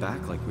bringing him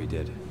back like we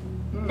did.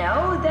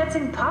 No, that's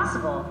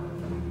impossible.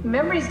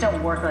 Memories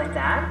don't work like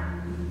that.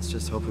 Let's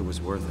just hope it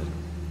was worth it.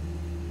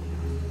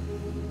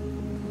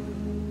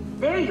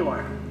 There you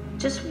are.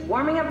 Just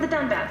warming up the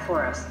Dunbat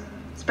for us.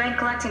 It's been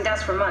collecting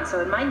dust for months, so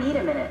it might need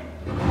a minute.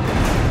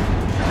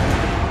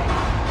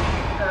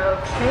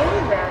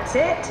 Okay, that's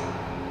it.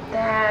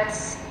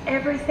 That's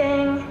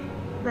everything.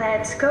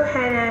 Let's go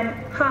ahead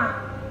and... Huh.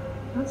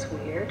 That's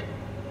weird.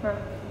 Huh.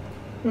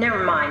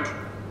 Never mind.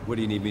 What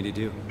do you need me to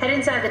do? Head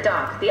inside the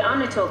dock. The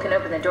Omnitool can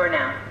open the door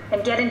now.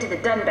 And get into the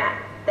Dunbat.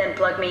 Then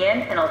plug me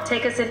in, and I'll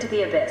take us into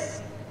the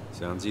Abyss.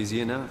 Sounds easy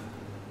enough.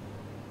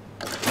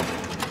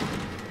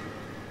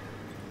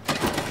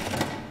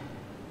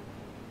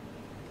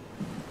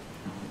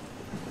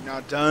 Na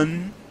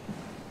dann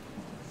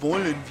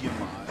wollen wir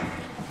mal.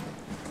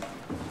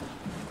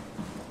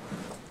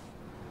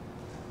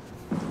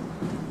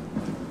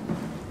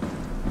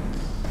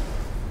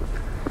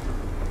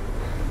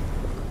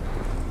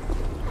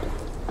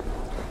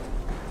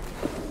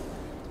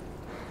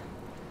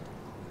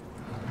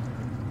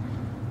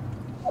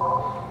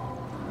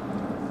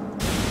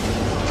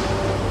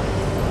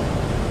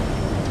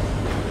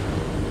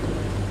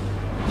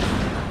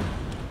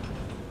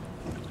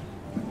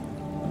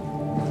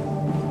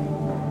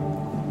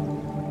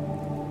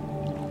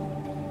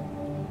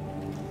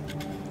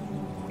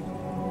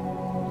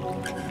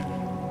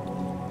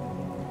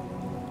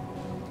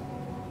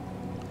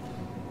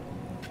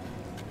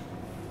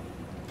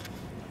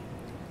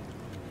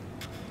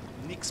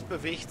 Nichts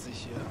bewegt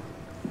sich hier.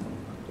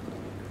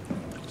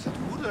 Ist das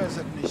gut oder ist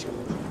das nicht gut?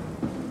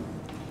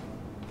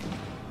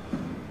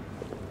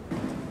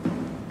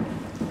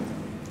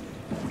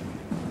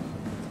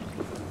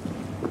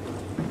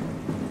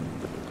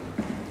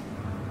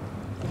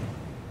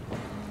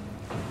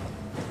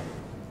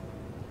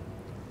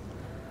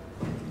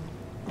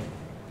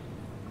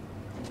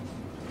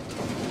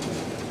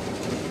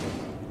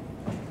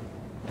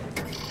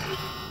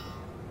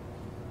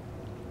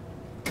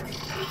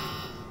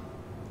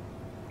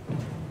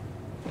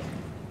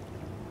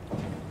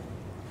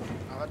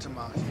 Warte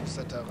mal, ich muss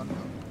das da ran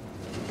machen.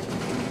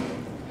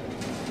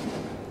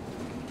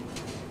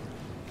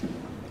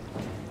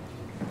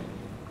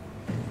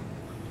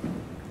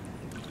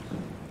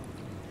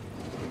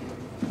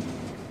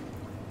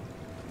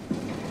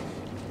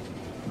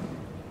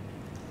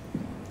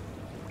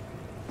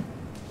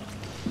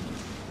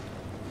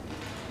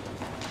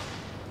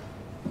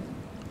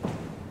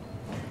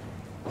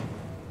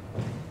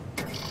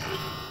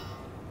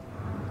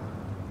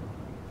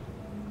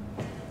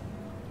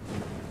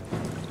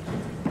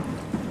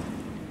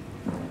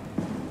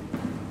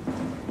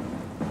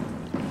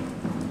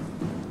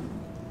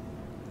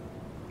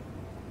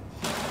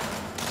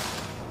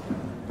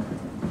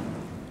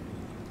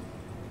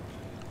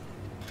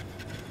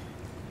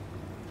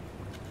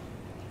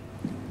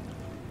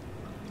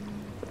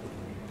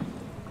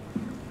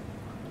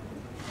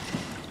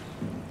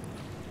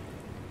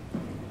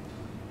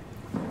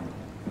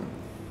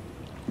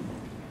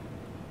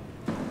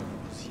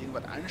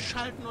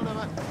 einschalten oder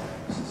was?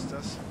 Was ist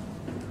das?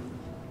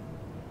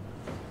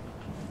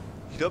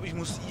 Ich glaube, ich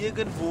muss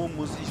irgendwo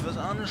was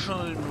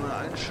anschalten oder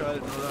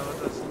einschalten oder was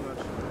das ist.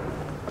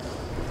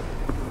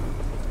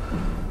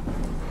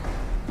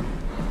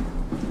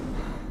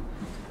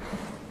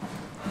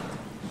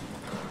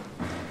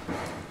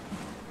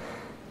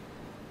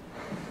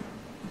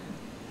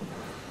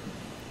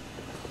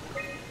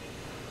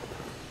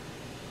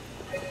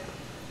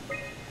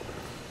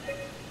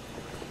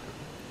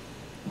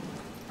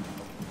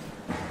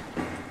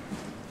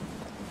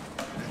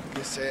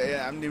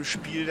 An dem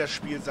Spiel, das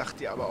Spiel sagt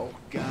dir aber auch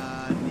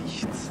gar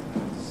nichts.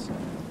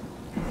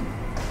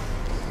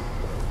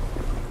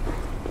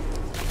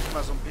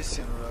 Immer so ein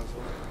bisschen oder so.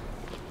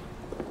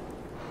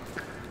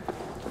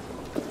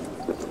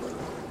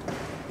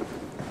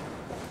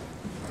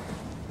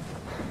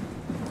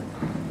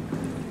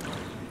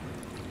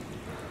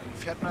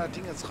 Wie fährt man das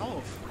Ding jetzt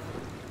rauf?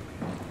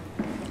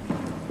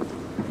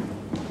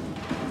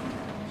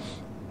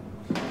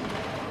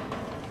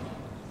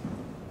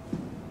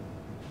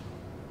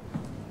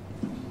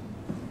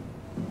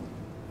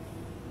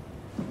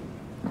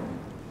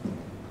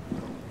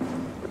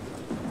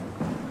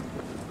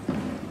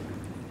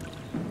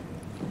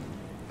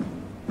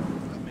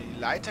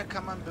 Leiter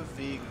kann man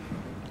bewegen.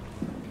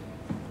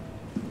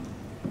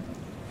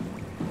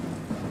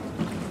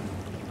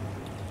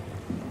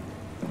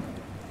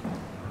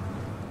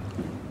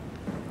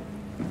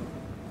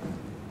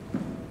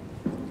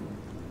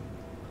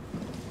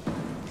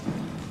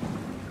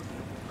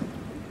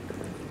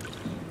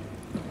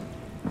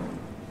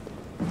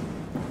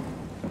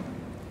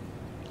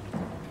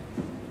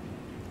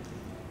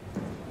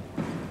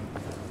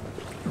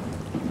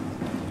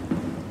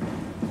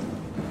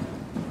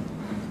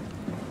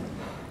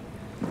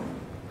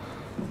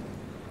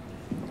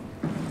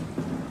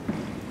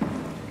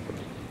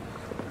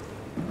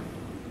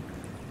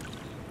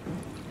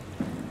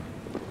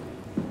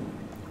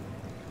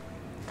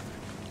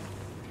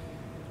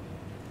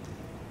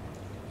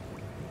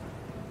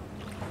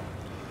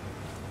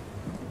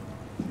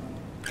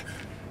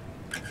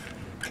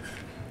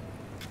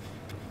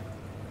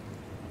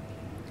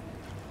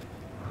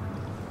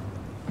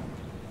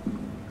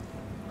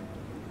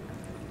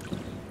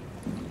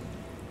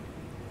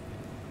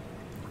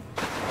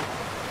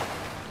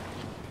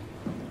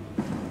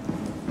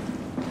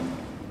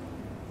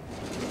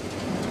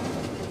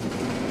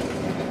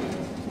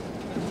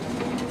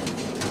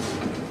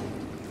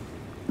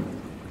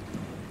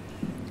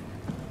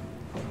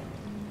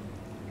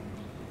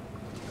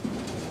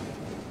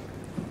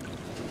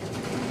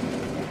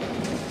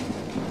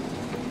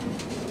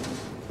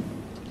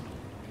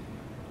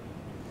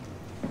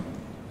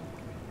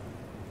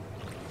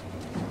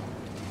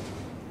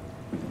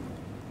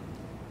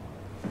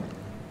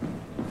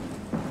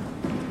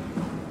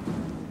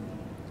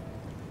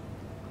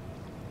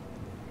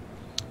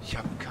 Ich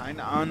habe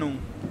keine Ahnung.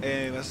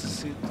 Ey,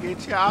 was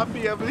geht hier ab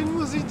hier? Was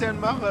muss ich denn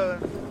machen?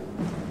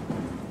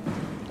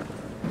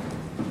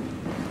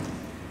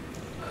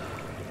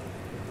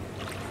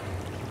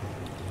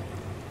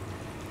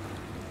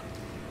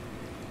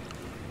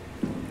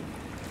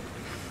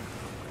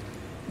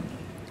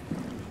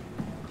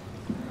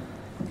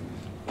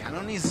 Kann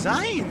doch nicht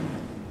sein.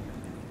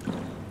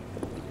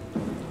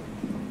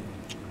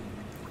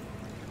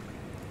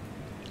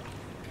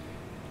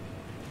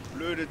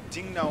 Blöde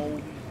Ding da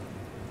oben.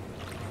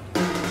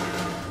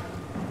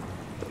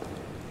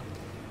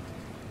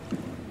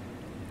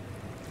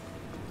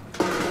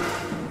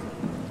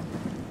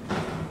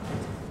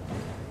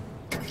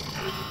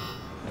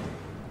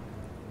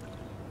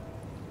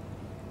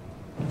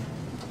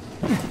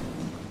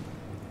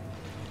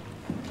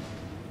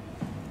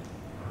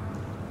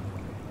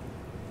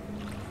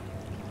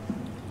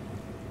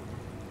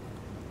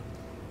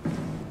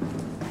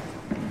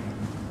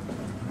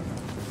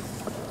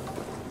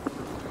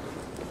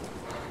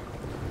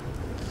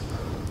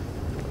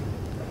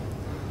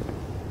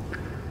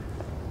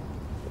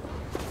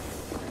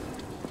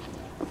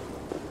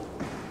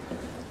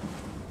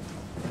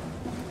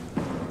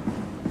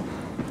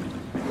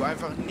 Du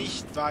einfach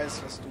nicht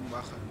weißt, was du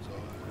machen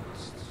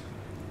sollst.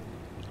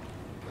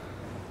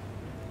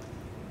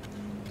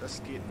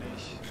 Das geht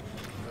nicht.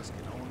 Das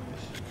geht auch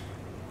nicht.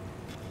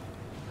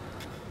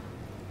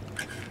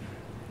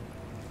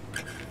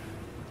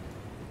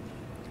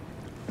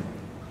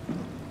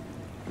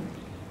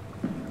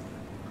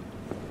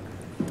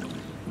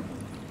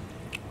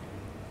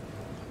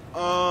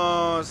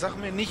 Oh, sag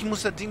mir nicht, ich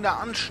muss das Ding da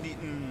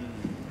anschließen.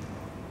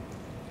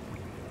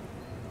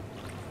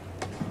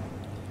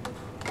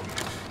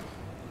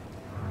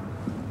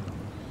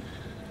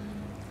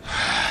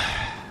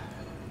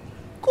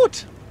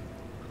 Gut.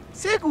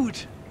 Sehr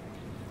gut.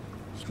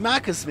 Ich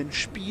mag es, wenn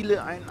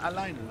Spiele einen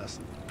alleine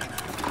lassen.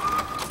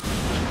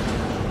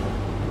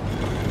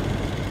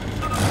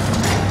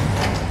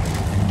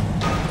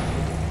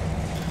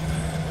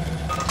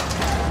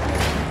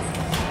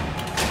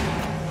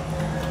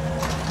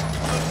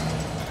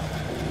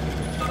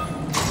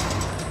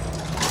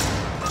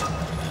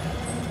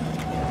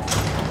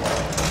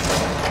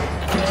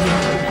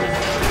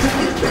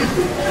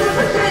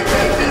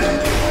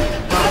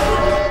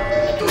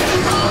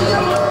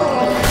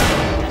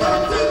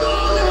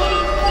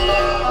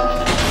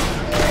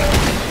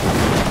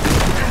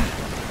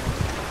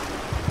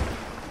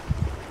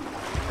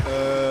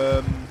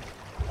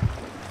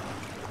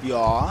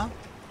 Ja.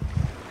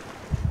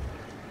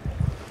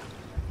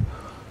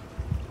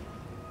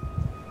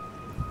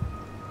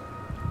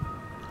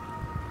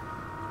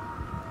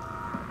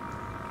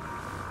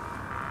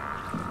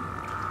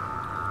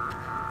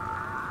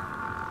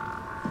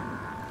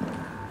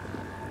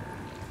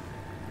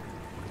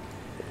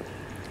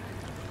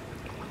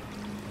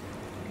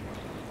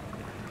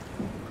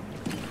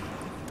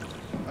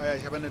 Ah ja,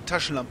 ich habe eine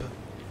Taschenlampe.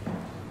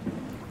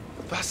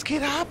 Was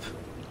geht ab?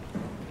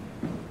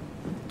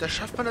 Da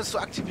schafft man das zu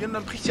aktivieren,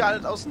 dann bricht ja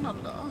alles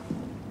auseinander.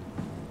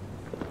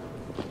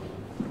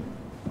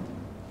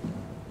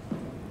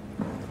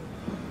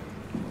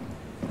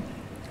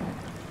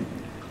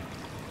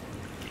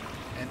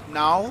 And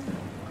now?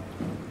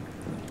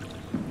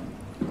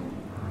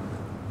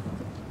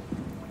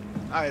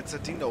 Ah, jetzt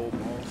das Ding da oben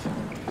auf.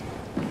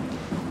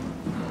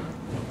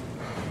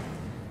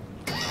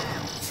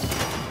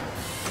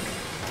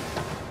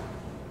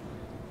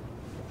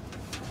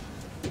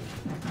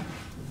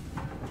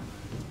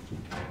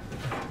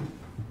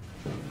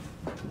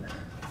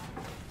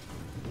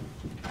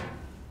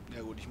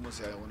 Ja gut, ich muss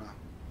ja runter.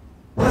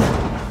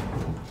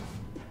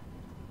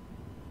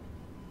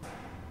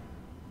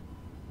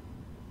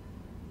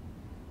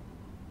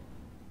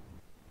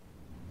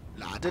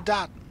 Lade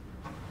Daten.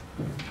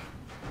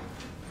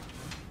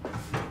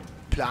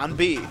 Plan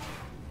B.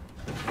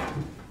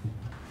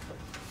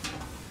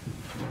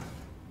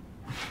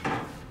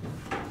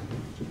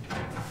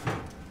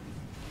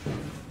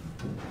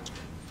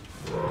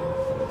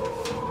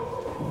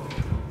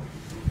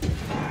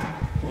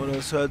 Oh,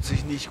 das hört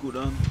sich nicht gut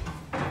an.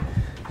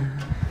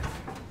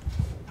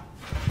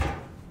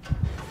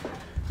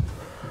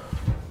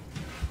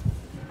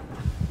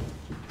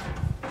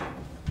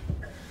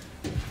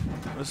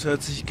 Das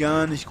hört sich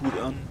gar nicht gut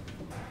an.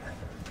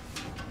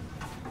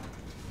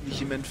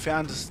 Nicht im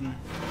Entferntesten.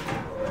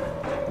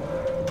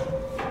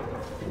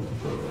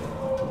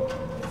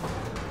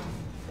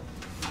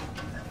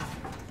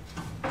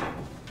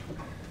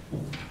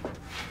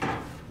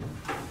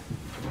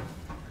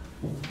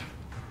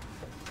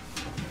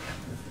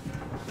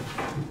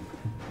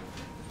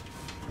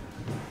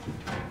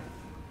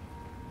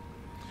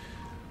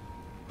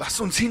 Was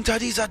uns hinter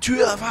dieser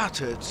Tür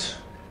erwartet.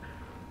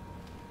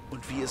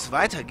 Und wie es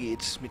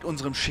weitergeht mit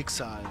unserem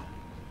Schicksal.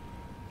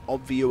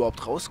 Ob wir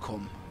überhaupt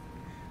rauskommen.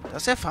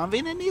 Das erfahren wir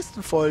in der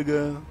nächsten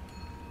Folge.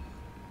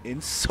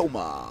 In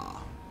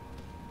SOMA.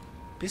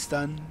 Bis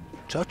dann.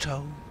 Ciao,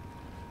 ciao.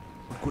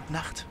 Und gute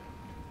Nacht.